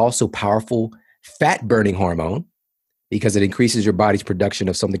melatonin is also powerful fat burning hormone because it increases your body's production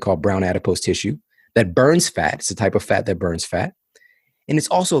of something called brown adipose tissue that burns fat. It's a type of fat that burns fat. And it's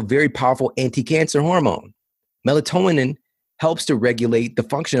also a very powerful anti-cancer hormone. Melatonin helps to regulate the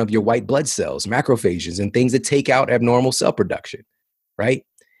function of your white blood cells, macrophages, and things that take out abnormal cell production, right?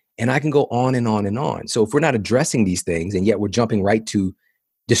 And I can go on and on and on. So if we're not addressing these things and yet we're jumping right to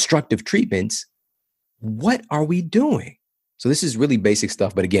destructive treatments, what are we doing? So this is really basic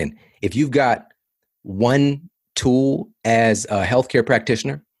stuff. But again, if you've got one tool as a healthcare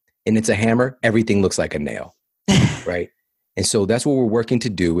practitioner and it's a hammer, everything looks like a nail, right? And so that's what we're working to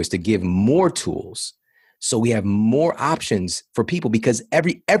do, is to give more tools so we have more options for people, because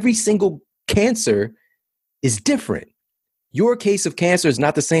every single cancer is different. Your case of cancer is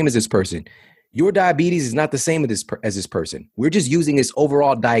not the same as this person. Your diabetes is not the same as this person. We're just using this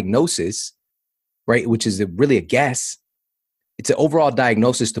overall diagnosis, right? Which is really a guess. It's an overall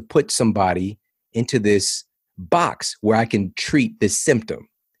diagnosis to put somebody into this box where I can treat this symptom.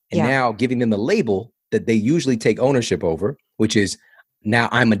 And now giving them the label that they usually take ownership over, which is, now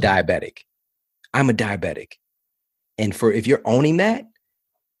I'm a diabetic. I'm a diabetic. And if you're owning that,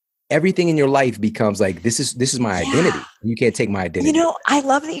 everything in your life becomes like, this is my identity. You can't take my identity. I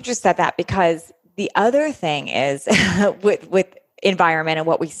love that you just said that, because the other thing is with environment and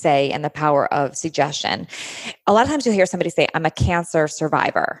what we say and the power of suggestion. A lot of times you'll hear somebody say, I'm a cancer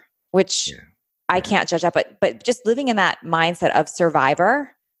survivor, which I can't judge that, but just living in that mindset of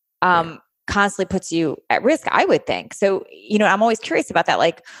survivor, constantly puts you at risk, I would think. So, I'm always curious about that.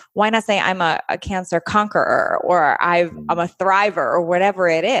 Like, why not say I'm a cancer conqueror, or I'm a thriver, or whatever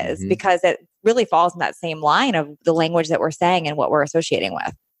it is, because it really falls in that same line of the language that we're saying and what we're associating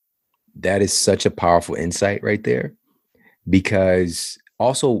with. That is such a powerful insight right there, because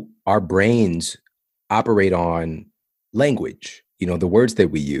also our brains operate on language, the words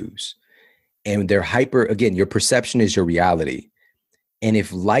that we use, and they're again, your perception is your reality. And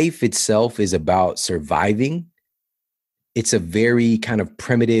if life itself is about surviving, it's a very kind of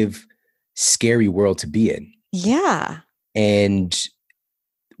primitive, scary world to be in. Yeah. And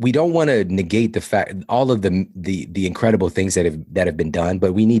we don't want to negate the fact, all of the incredible things that have been done,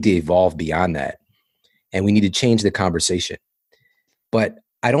 but we need to evolve beyond that. And we need to change the conversation. But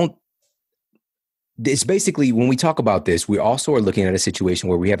it's basically, when we talk about this, we also are looking at a situation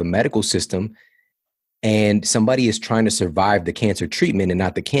where we have a medical system and somebody is trying to survive the cancer treatment and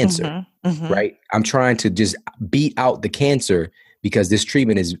not the cancer, right? I'm trying to just beat out the cancer because this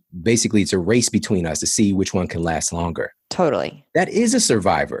treatment is basically, it's a race between us to see which one can last longer. Totally. That is a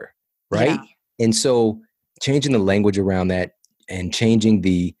survivor, right? Yeah. And so changing the language around that and changing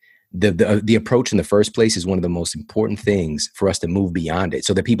the approach in the first place is one of the most important things for us to move beyond it,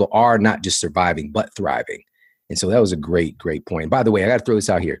 so that people are not just surviving, but thriving. And so that was a great, great point. By the way, I got to throw this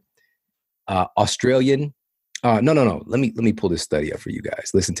out here. Australian. No. Let me pull this study up for you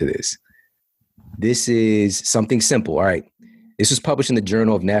guys. Listen to this. This is something simple. All right. This was published in the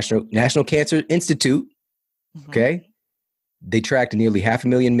Journal of National Cancer Institute. Okay. They tracked nearly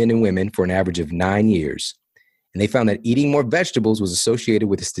 500,000 men and women for an average of 9 years. And they found that eating more vegetables was associated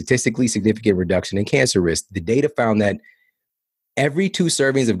with a statistically significant reduction in cancer risk. The data found that every 2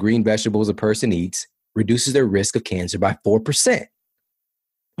 servings of green vegetables a person eats reduces their risk of cancer by 4%.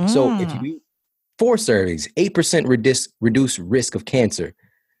 So if you eat 4 servings, 8% reduce risk of cancer.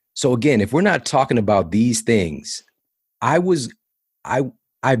 So again, if we're not talking about these things, I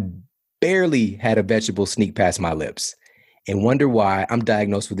barely had a vegetable sneak past my lips and wonder why I'm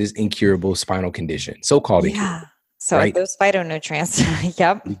diagnosed with this incurable spinal condition, so-called incurable. So right? Those phytonutrients,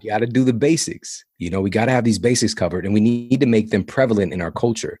 yep. We got to do the basics. We got to have these basics covered, and we need to make them prevalent in our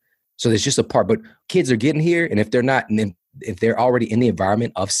culture. So there's just a part, but kids are getting here. And if they're not, if they're already in the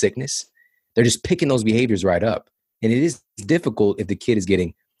environment of sickness, they're just picking those behaviors right up. And it is difficult if the kid is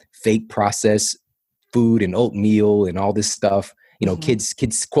getting fake processed food and oatmeal and all this stuff,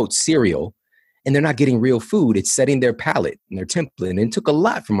 kids quote cereal, and they're not getting real food. It's setting their palate and their template. And it took a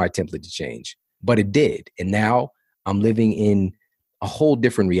lot for my template to change, but it did. And now I'm living in a whole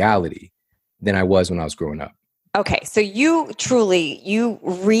different reality than I was when I was growing up. Okay, so you truly you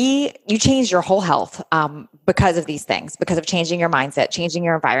changed your whole health because of these things, because of changing your mindset, changing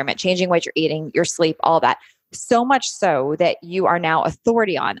your environment, changing what you're eating, your sleep, all that. So much so that you are now an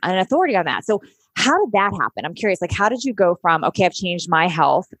authority on that. So how did that happen? I'm curious. Like, how did you go from okay, I've changed my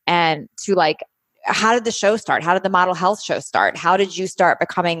health, and to like, how did the show start? How did the Model Health show start? How did you start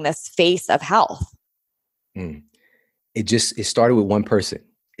becoming this face of health? Mm. It started with one person.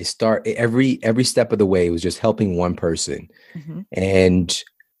 Every step of the way, it was just helping one person. Mm-hmm. And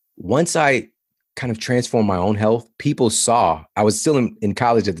once I kind of transformed my own health, people saw I was still in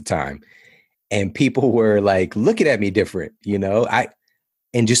college at the time, and people were like looking at me different,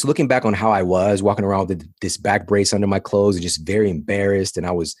 and just looking back on how I was walking around with this back brace under my clothes and just very embarrassed. And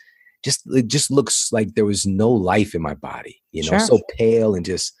it just looks like there was no life in my body, Sure. so pale and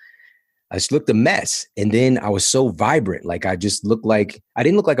I just looked a mess. And then I was so vibrant. Like I didn't look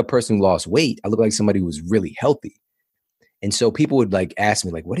like a person who lost weight. I looked like somebody who was really healthy. And so people would like ask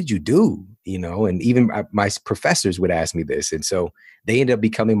me like, what did you do? And even my professors would ask me this. And so they ended up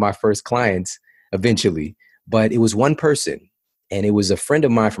becoming my first clients eventually, but it was one person. And it was a friend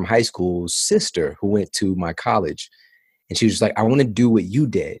of mine from high school's sister who went to my college. And she was just like, I want to do what you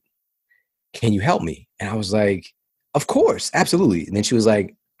did. Can you help me? And I was like, of course, absolutely. And then she was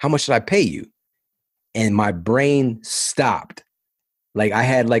like, how much should I pay you? And my brain stopped. Like I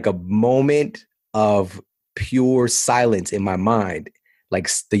had like a moment of pure silence in my mind. Like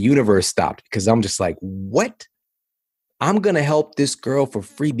the universe stopped because I'm just like, what? I'm going to help this girl for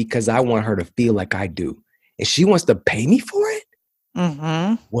free because I want her to feel like I do. And she wants to pay me for it?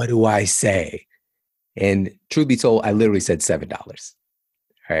 Mm-hmm. What do I say? And truth be told, I literally said $7.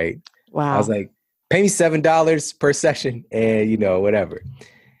 Right? Wow. I was like, pay me $7 per session and, whatever.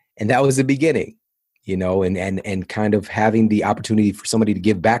 And that was the beginning, and kind of having the opportunity for somebody to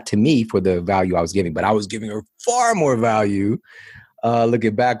give back to me for the value I was giving. But I was giving her far more value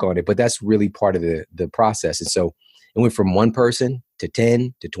looking back on it. But that's really part of the process. And so it went from one person to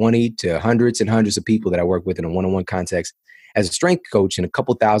 10 to 20 to hundreds and hundreds of people that I work with in a one-on-one context as a strength coach, and a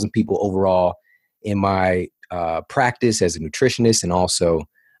couple thousand people overall in my practice as a nutritionist and also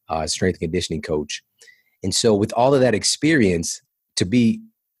strength and conditioning coach. And so with all of that experience, to be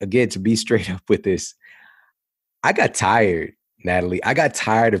straight up with this, I got tired, Natalie. I got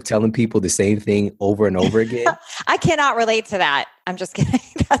tired of telling people the same thing over and over again. I cannot relate to that. I'm just kidding.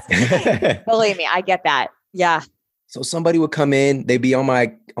 Believe me, I get that. Yeah. So somebody would come in, they'd be on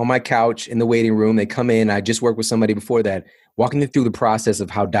my couch in the waiting room. They come in. I just worked with somebody before that, walking them through the process of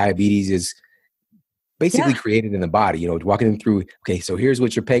how diabetes is basically created in the body, walking them through, okay, so here's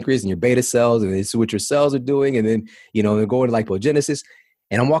what your pancreas and your beta cells, and this is what your cells are doing. And then, they're going to lipogenesis.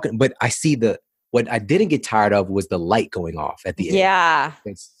 And I'm walking, but I see what I didn't get tired of was the light going off at the end. Yeah.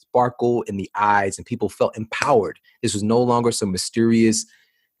 And sparkle in the eyes, and people felt empowered. This was no longer some mysterious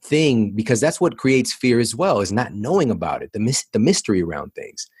thing, because that's what creates fear as well, is not knowing about it, the mystery around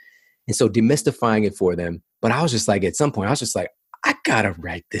things. And so demystifying it for them. But I was just like, at some point, I was just like, I gotta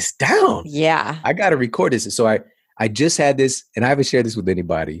write this down. Yeah. I gotta record this. And so I just had this, and I haven't shared this with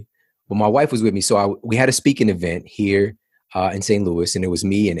anybody, but my wife was with me. So we had a speaking event here in St. Louis, and it was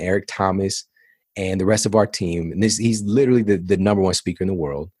me and Eric Thomas and the rest of our team. And he's literally the number one speaker in the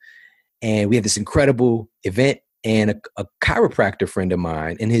world. And we had this incredible event, and a chiropractor friend of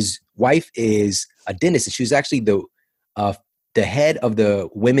mine, and his wife is a dentist. And she was actually the head of the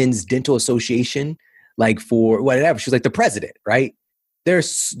Women's Dental Association, like for whatever. She was like the president, right? They're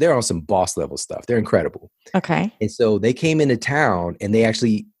on some boss level stuff. They're incredible. Okay. And so they came into town, and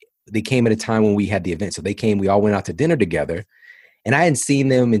they came at a time when we had the event. So we all went out to dinner together, and I hadn't seen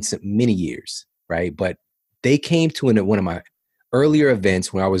them in many years, right? But they came to one of my earlier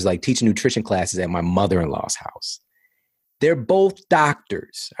events when I was like teaching nutrition classes at my mother-in-law's house. They're both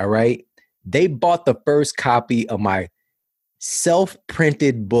doctors, all right? They bought the first copy of my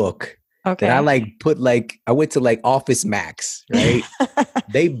self-printed book. Okay. That I went to Office Max, right?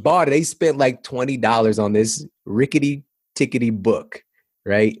 They bought it. They spent like $20 on this rickety-tickety book,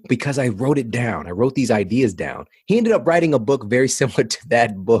 right? Because I wrote it down. I wrote these ideas down. He ended up writing a book very similar to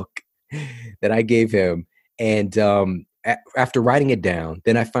that book that I gave him. And after writing it down,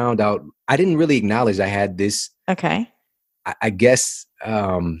 then I found out I didn't really acknowledge I had this. Okay. I guess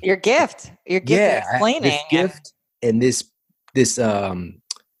your gift. Explaining this gift and this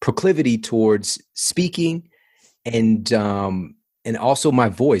proclivity towards speaking, and also my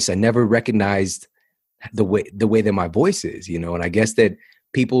voice. I never recognized the way that my voice is, and I guess that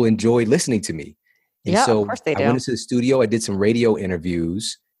people enjoy listening to me. And so of course they do. I went into the studio, I did some radio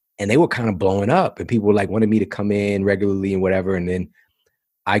interviews, and they were kind of blowing up, and people were like wanted me to come in regularly and whatever. And then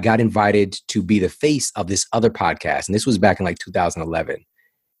I got invited to be the face of this other podcast. And this was back in like 2011.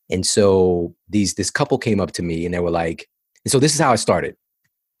 And so this couple came up to me and they were like, and so this is how I started.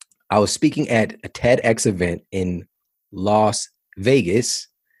 I was speaking at a TEDx event in Las Vegas,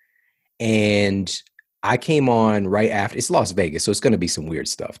 and I came on right after. It's Las Vegas, so it's going to be some weird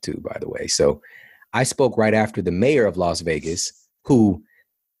stuff too, by the way. So I spoke right after the mayor of Las Vegas, who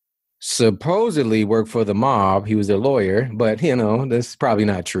supposedly worked for the mob. He was their lawyer, but that's probably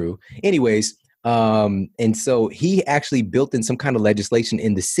not true. Anyways, and so he actually built in some kind of legislation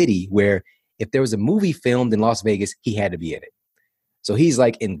in the city where if there was a movie filmed in Las Vegas, he had to be in it. So he's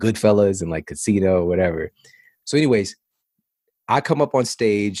like in Goodfellas and like Casino, whatever. So anyways, I come up on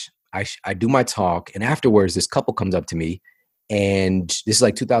stage, I do my talk, and afterwards this couple comes up to me, and this is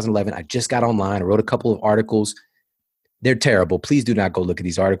like 2011. I just got online. I wrote a couple of articles. They're terrible. Please do not go look at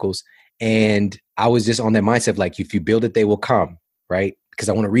these articles. And I was just on that mindset of like, if you build it, they will come, right? Because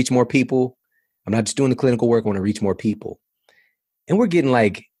I want to reach more people. I'm not just doing the clinical work. I want to reach more people. And we're getting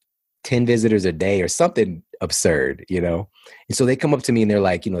like 10 visitors a day or something absurd, And so they come up to me and they're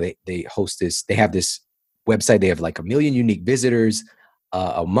like, they host this, they have this website. They have like 1 million unique visitors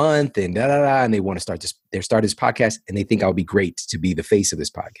a month and and they want to start this podcast, and they think I would be great to be the face of this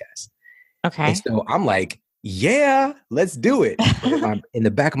podcast. Okay. And so I'm like, yeah, let's do it. In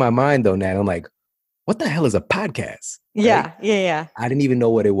the back of my mind though, Nat, I'm like, what the hell is a podcast? Right? Yeah. I didn't even know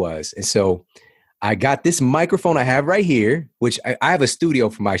what it was. And so I got this microphone I have right here, which I have a studio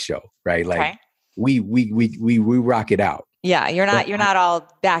for my show, right? Like we rock it out. Yeah, you're not all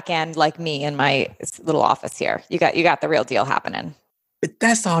back end like me in my little office here. You got the real deal happening. But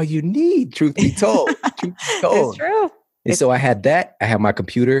that's all you need, truth be told. It's true. And so I had that. I had my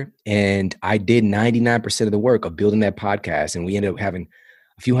computer, and I did 99% of the work of building that podcast. And we ended up having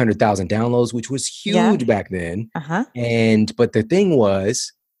a few 100,000 downloads, which was huge back then. Uh-huh. But the thing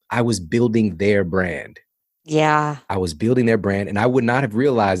was, I was building their brand. Yeah. I was building their brand, and I would not have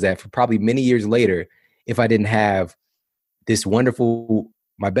realized that for probably many years later if I didn't have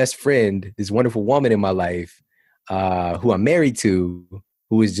my best friend, this wonderful woman in my life, who I'm married to,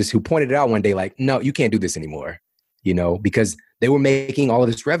 who pointed it out one day, like, no, you can't do this anymore, because they were making all of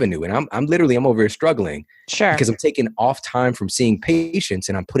this revenue. And I'm over here struggling. Sure. Because I'm taking off time from seeing patients,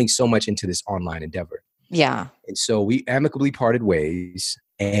 and I'm putting so much into this online endeavor. Yeah. And so we amicably parted ways.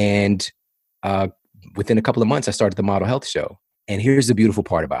 And within a couple of months, I started the Model Health Show. And here's the beautiful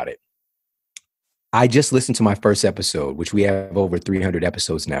part about it. I just listened to my first episode, which we have over 300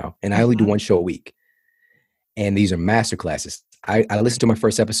 episodes now. And I only do one show a week. And these are master classes. I listened to my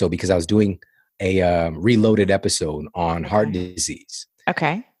first episode because I was doing a reloaded episode on heart disease.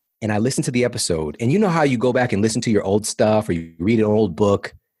 Okay. And I listened to the episode. And you know how you go back and listen to your old stuff, or you read an old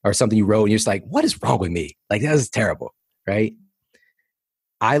book or something you wrote, and you're just like, what is wrong with me? Like, that is terrible, right?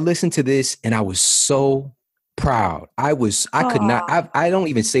 I listened to this and I was so proud. I don't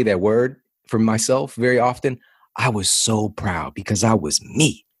even say that word for myself very often. I was so proud because I was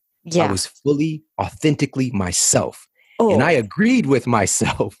me. Yeah. I was fully, authentically myself. Oh. And I agreed with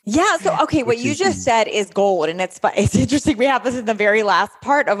myself. Yeah. So, okay, what you just said is gold. And it's interesting. We have this in the very last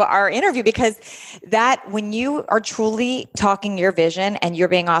part of our interview, because that when you are truly talking your vision and you're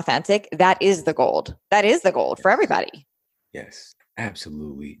being authentic, that is the gold. That is the gold for everybody. Yes,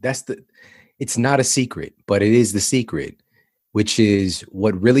 absolutely. It's not a secret, but it is the secret, which is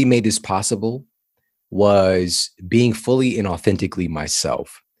what really made this possible was being fully and authentically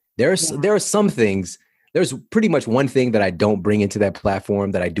myself. There are some things. There's pretty much one thing that I don't bring into that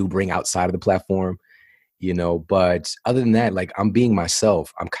platform that I do bring outside of the platform, but other than that, like, I'm being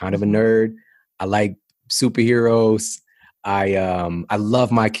myself. I'm kind of a nerd. I like superheroes. I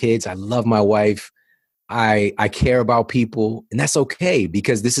love my kids. I love my wife. I care about people, and that's okay,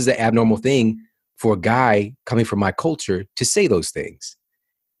 because this is an abnormal thing for a guy coming from my culture to say those things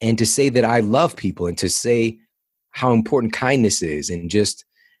and to say that I love people and to say how important kindness is and just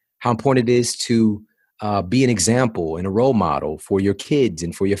how important it is to be an example and a role model for your kids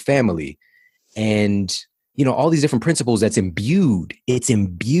and for your family. And, all these different principles that's imbued. It's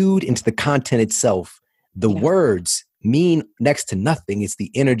imbued into the content itself. The words mean next to nothing. It's the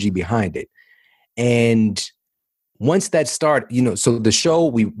energy behind it. And once that started, so the show,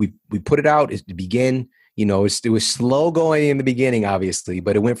 we put it out, it began, it was slow going in the beginning, obviously,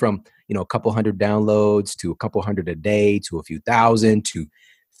 but it went from, a couple hundred downloads to a couple hundred a day to a few thousand to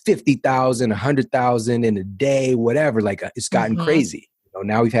 50,000, 100,000 in a day, whatever. Like, it's gotten crazy.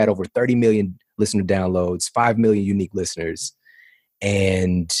 Now we've had over 30 million listener downloads, 5 million unique listeners.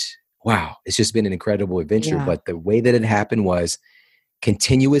 And wow, it's just been an incredible adventure. Yeah. But the way that it happened was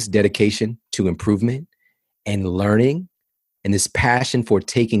continuous dedication to improvement and learning, and this passion for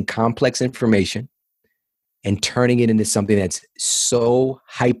taking complex information and turning it into something that's so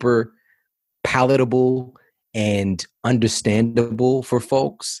hyper palatable and understandable for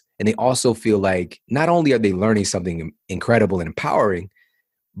folks. And they also feel like not only are they learning something incredible and empowering,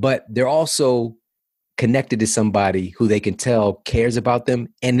 but they're also connected to somebody who they can tell cares about them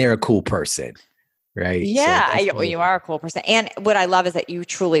and they're a cool person. Right. Yeah, you are a cool person. And what I love is that you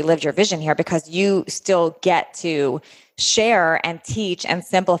truly lived your vision here because you still get to share and teach and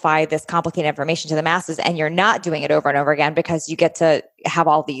simplify this complicated information to the masses. And you're not doing it over and over again because you get to have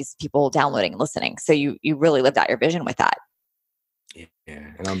all these people downloading and listening. So you really lived out your vision with that. Yeah.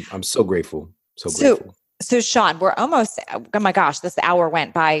 And I'm so grateful. So grateful. So Shawn, we're almost, oh my gosh, this hour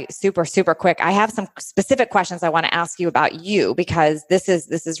went by super, super quick. I have some specific questions I want to ask you about you because this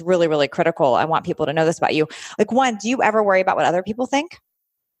is really, really critical. I want people to know this about you. Like one, do you ever worry about what other people think?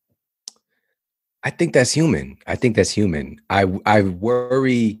 I think that's human. I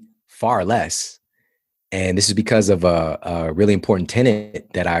worry far less. And this is because of a really important tenet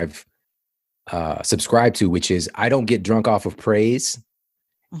that I've subscribed to, which is I don't get drunk off of praise.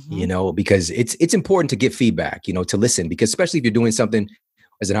 Mm-hmm. Because it's important to get feedback, to listen, because especially if you're doing something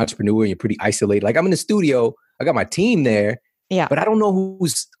as an entrepreneur and you're pretty isolated, like I'm in the studio, I got my team there, but I don't know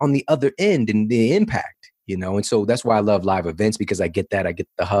who's on the other end and the impact, and so that's why I love live events, because I get that, I get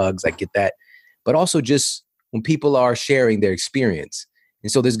the hugs, I get that, but also just when people are sharing their experience. And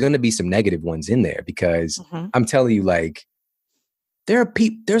so there's going to be some negative ones in there because I'm telling you, like,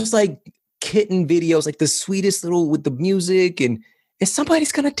 there's like kitten videos, like the sweetest little with the music and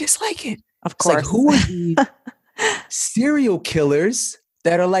somebody's going to dislike it. Of course. It's like, who are these serial killers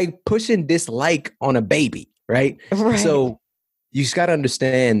that are like pushing dislike on a baby, right? So you just got to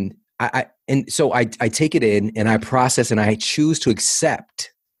understand. So I take it in and I process and I choose to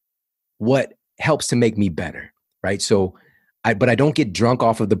accept what helps to make me better, right? So but I don't get drunk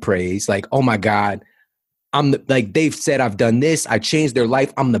off of the praise. Like, oh my God, like they've said I've done this. I changed their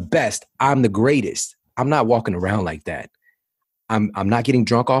life. I'm the best. I'm the greatest. I'm not walking around like that. I'm not getting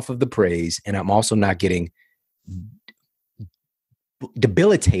drunk off of the praise, and I'm also not getting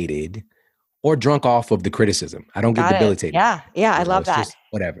debilitated or drunk off of the criticism. I don't get debilitated. Yeah. I love that.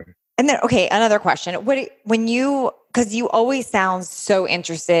 Whatever. And then, okay, another question. Because you always sound so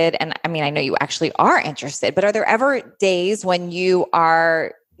interested, and I mean, I know you actually are interested, but are there ever days when you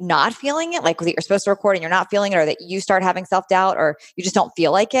are not feeling it, like that you're supposed to record and you're not feeling it, or that you start having self-doubt, or you just don't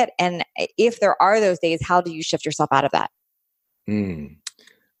feel like it? And if there are those days, how do you shift yourself out of that?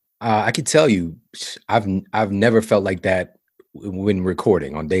 I can tell you, I've never felt like that when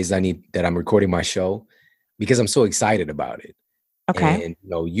recording on days that I'm recording my show, because I'm so excited about it. Okay. And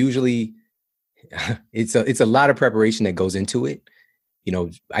usually it's a lot of preparation that goes into it.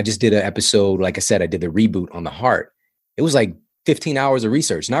 I just did an episode, like I said, I did the reboot on the heart. It was like 15 hours of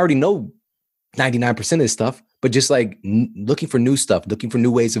research, and I already know 99% of this stuff, but just like looking for new stuff, looking for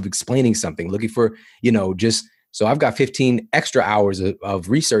new ways of explaining something, looking for, so I've got 15 extra hours of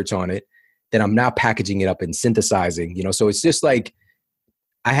research on it that I'm now packaging it up and synthesizing, so it's just like,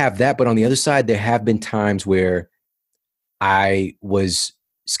 I have that. But on the other side, there have been times where I was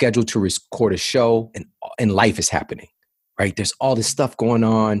scheduled to record a show and life is happening, right? There's all this stuff going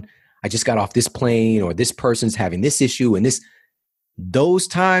on. I just got off this plane, or this person's having this issue, and those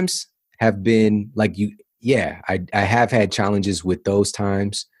times have been like I have had challenges with those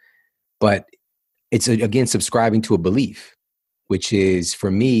times, but it's again, subscribing to a belief, which is,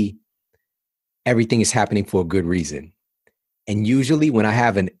 for me, everything is happening for a good reason. And usually when I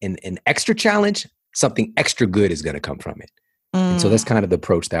have an extra challenge, something extra good is going to come from it. And so that's kind of the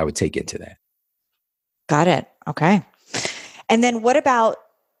approach that I would take into that. Got it. Okay. And then what about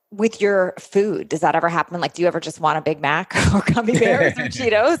with your food? Does that ever happen? Like, do you ever just want a Big Mac or gummy bears or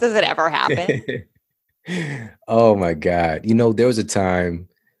Cheetos? Does it ever happen? Oh my God. There was a time,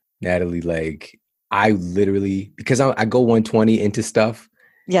 Natalie, like I literally, because I go 120 into stuff.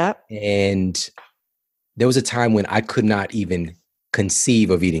 Yeah. And there was a time when I could not even conceive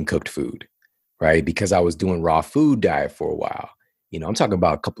of eating cooked food, right? Because I was doing raw food diet for a while. I'm talking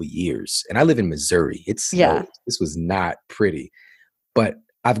about a couple of years, and I live in Missouri. This was not pretty, but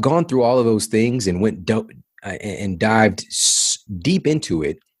I've gone through all of those things and went and dived deep into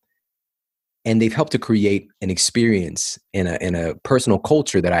it. And they've helped to create an experience in a personal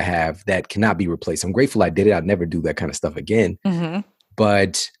culture that I have that cannot be replaced. I'm grateful I did it. I'd never do that kind of stuff again. Mm-hmm.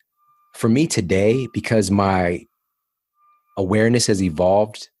 But for me today, because my awareness has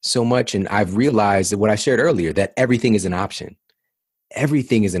evolved so much, and I've realized that what I shared earlier, that everything is an option.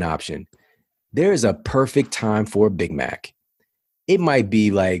 Everything is an option. There is a perfect time for a Big Mac. it might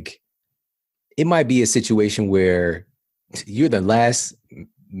be a situation where you're the last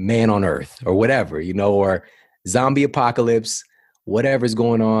man on earth or whatever, or zombie apocalypse, whatever's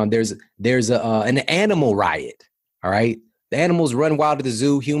going on. There's an animal riot. All right. The animals run wild at the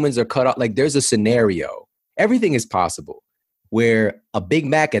zoo. Humans are cut off. Like, there's a scenario. Everything is possible where a Big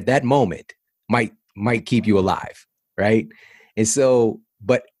Mac at that moment might keep you alive. Right. And so,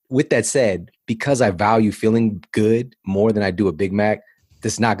 but with that said, because I value feeling good more than I do a Big Mac,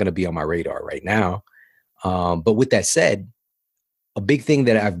 that's not going to be on my radar right now. But with that said, a big thing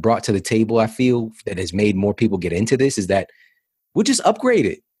that I've brought to the table, I feel, that has made more people get into this is that we'll just upgrade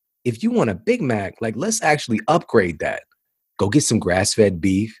it. If you want a Big Mac, like, let's actually upgrade that. Go get some grass-fed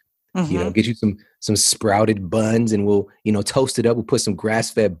beef, get you some sprouted buns, and we'll, toast it up. We'll put some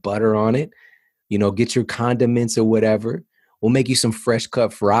grass-fed butter on it. Get your condiments or whatever. We'll make you some fresh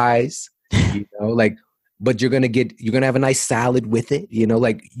cut fries, but you're going to have a nice salad with it.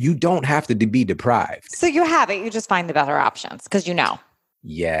 You don't have to be deprived. So you have it. You just find the better options because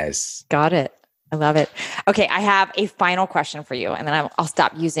Yes. Got it. I love it. Okay. I have a final question for you, and then I'll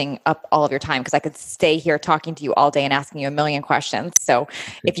stop using up all of your time because I could stay here talking to you all day and asking you a million questions. So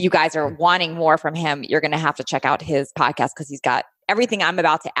if you guys are wanting more from him, you're going to have to check out his podcast because he's got everything I'm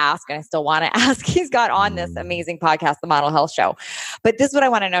about to ask and I still want to ask. He's got on this amazing podcast, The Model Health Show. But this is what I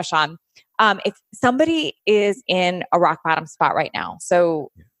want to know, Shawn. If somebody is in a rock bottom spot right now, so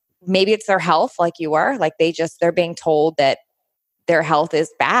maybe it's their health, like you were, like they're being told that their health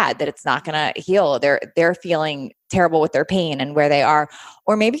is bad, that it's not going to heal. They're feeling terrible with their pain and where they are.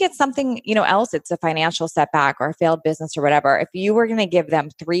 Or maybe it's something, else. It's a financial setback or a failed business or whatever. If you were going to give them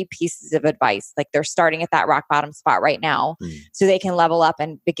 3 pieces of advice, like they're starting at that rock bottom spot right now, so they can level up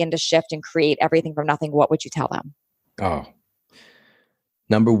and begin to shift and create everything from nothing, what would you tell them? Oh,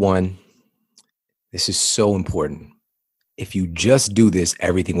 number 1, this is so important. If you just do this,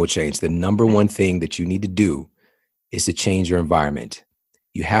 everything will change. The number 1 thing that you need to do is to change your environment.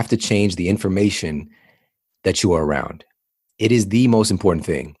 You have to change the information that you are around. It is the most important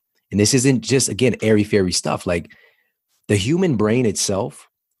thing. And this isn't just, again, airy-fairy stuff. Like, the human brain itself,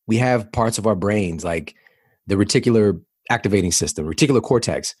 we have parts of our brains like the reticular activating system, reticular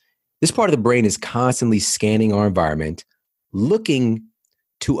cortex. This part of the brain is constantly scanning our environment, looking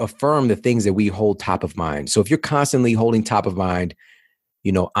to affirm the things that we hold top of mind. So if you're constantly holding top of mind,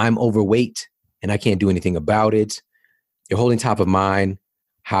 I'm overweight and I can't do anything about it. You're holding top of mind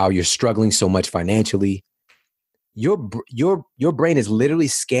how you're struggling so much financially. Your brain is literally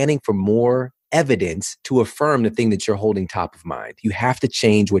scanning for more evidence to affirm the thing that you're holding top of mind. You have to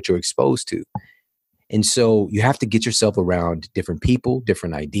change what you're exposed to. And so you have to get yourself around different people,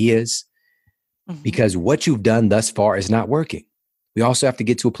 different ideas, because what you've done thus far is not working. We also have to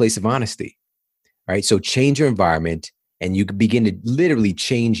get to a place of honesty, right? So change your environment and you can begin to literally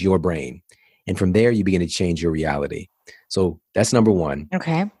change your brain. And from there, you begin to change your reality. So that's number 1.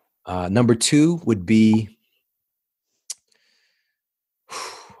 Okay. Number 2 would be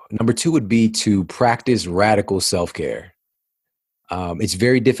to practice radical self-care. It's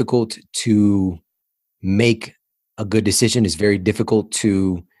very difficult to make a good decision. It's very difficult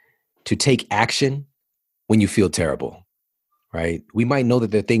to take action when you feel terrible, right? We might know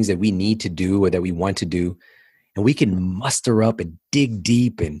that there are things that we need to do or that we want to do, and we can muster up and dig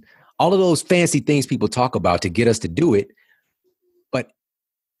deep and all of those fancy things people talk about to get us to do it. But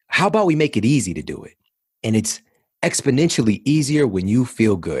how about we make it easy to do it? And it's exponentially easier when you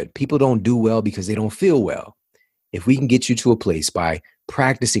feel good. People don't do well because they don't feel well. If we can get you to a place by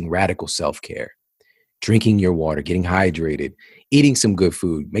practicing radical self-care, drinking your water, getting hydrated, eating some good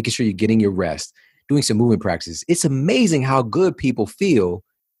food, making sure you're getting your rest, doing some movement practices, it's amazing how good people feel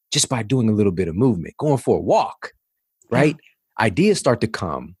just by doing a little bit of movement, going for a walk, right? Ideas start to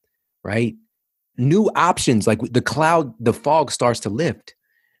come, right? New options, like the fog starts to lift.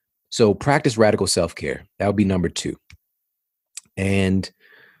 So practice radical self-care. That would be number 2. And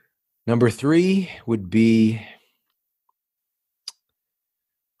number 3 would be,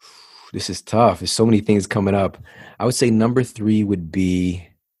 this is tough. There's so many things coming up. I would say number 3 would be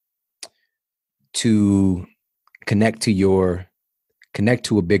to connect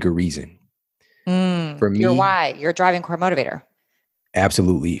to a bigger reason. For me, your why, your driving core motivator.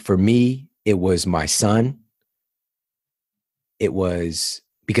 Absolutely. For me, it was my son. It was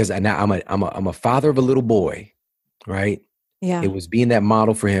because now I'm a father of a little boy, right? Yeah. It was being that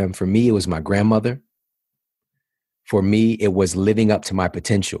model for him. For me, it was my grandmother. For me, it was living up to my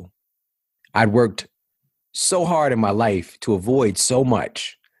potential. I'd worked so hard in my life to avoid so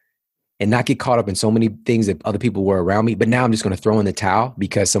much and not get caught up in so many things that other people were around me. But now I'm just going to throw in the towel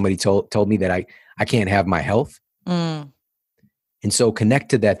because somebody told me that I can't have my health. And so connect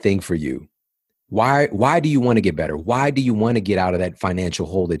to that thing for you. Why do you want to get better? Why do you want to get out of that financial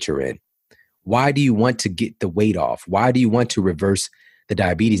hole that you're in? Why do you want to get the weight off? Why do you want to reverse the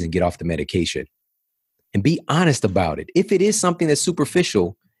diabetes and get off the medication? And be honest about it. If it is something that's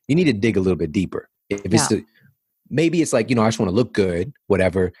superficial, you need to dig a little bit deeper. If it's maybe it's like, I just want to look good,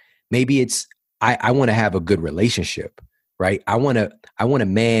 whatever. Maybe it's I want to have a good relationship, right? I want a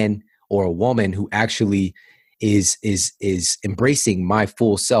man or a woman who actually is embracing my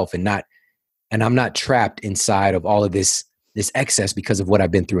full self and I'm not trapped inside of all of this excess because of what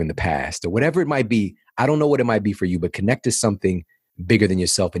I've been through in the past or whatever it might be. I don't know what it might be for you, but connect to something bigger than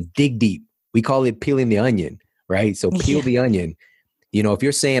yourself and dig deep. We call it peeling the onion, right? So peel the onion. If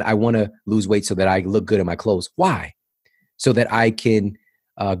you're saying I want to lose weight so that I look good in my clothes, why? So that I can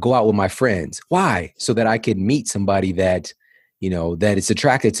go out with my friends. Why? So that I can meet somebody that, that is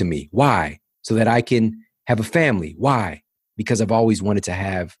attracted to me. Why? So that I can have a family. Why? Because I've always wanted to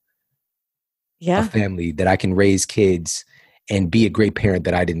have a family, that I can raise kids and be a great parent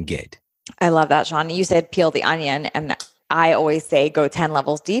that I didn't get. I love that, Shawn. You said peel the onion, and I always say go 10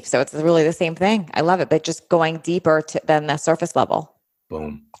 levels deep. So it's really the same thing. I love it, but just going deeper than the surface level.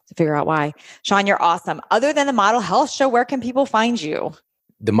 Boom. To figure out why. Shawn, you're awesome. Other than the Model Health Show, where can people find you?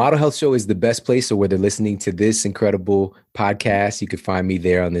 The Model Health Show is the best place. So where they're listening to this incredible podcast, you could find me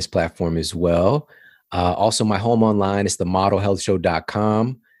there on this platform as well. Also, my home online is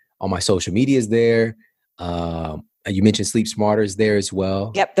themodelhealthshow.com. All my social media is there. You mentioned Sleep Smarter is there as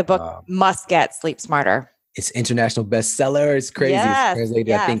well. Yep. The book must get Sleep Smarter. It's international bestseller. It's crazy. It's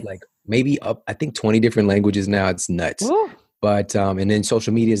translated, I think, maybe 20 different languages now. It's nuts. Ooh. But, and then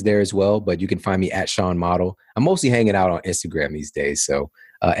social media is there as well, but you can find me at Shawn Model. I'm mostly hanging out on Instagram these days. So,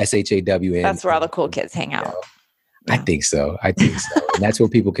 SHAWN. That's where all the cool kids hang out. I think so. And that's where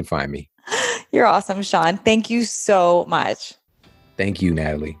people can find me. You're awesome, Shawn. Thank you so much. Thank you,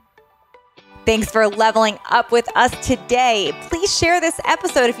 Natalie. Thanks for leveling up with us today. Please share this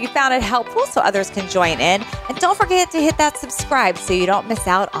episode if you found it helpful so others can join in. And don't forget to hit that subscribe so you don't miss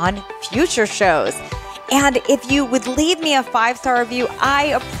out on future shows. And if you would leave me a 5-star review, I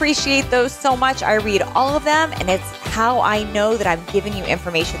appreciate those so much. I read all of them, and it's how I know that I'm giving you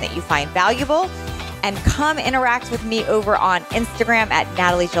information that you find valuable. And come interact with me over on Instagram at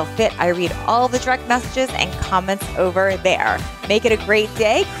NatalieJillFit. I read all the direct messages and comments over there. Make it a great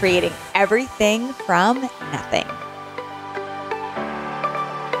day, creating everything from nothing.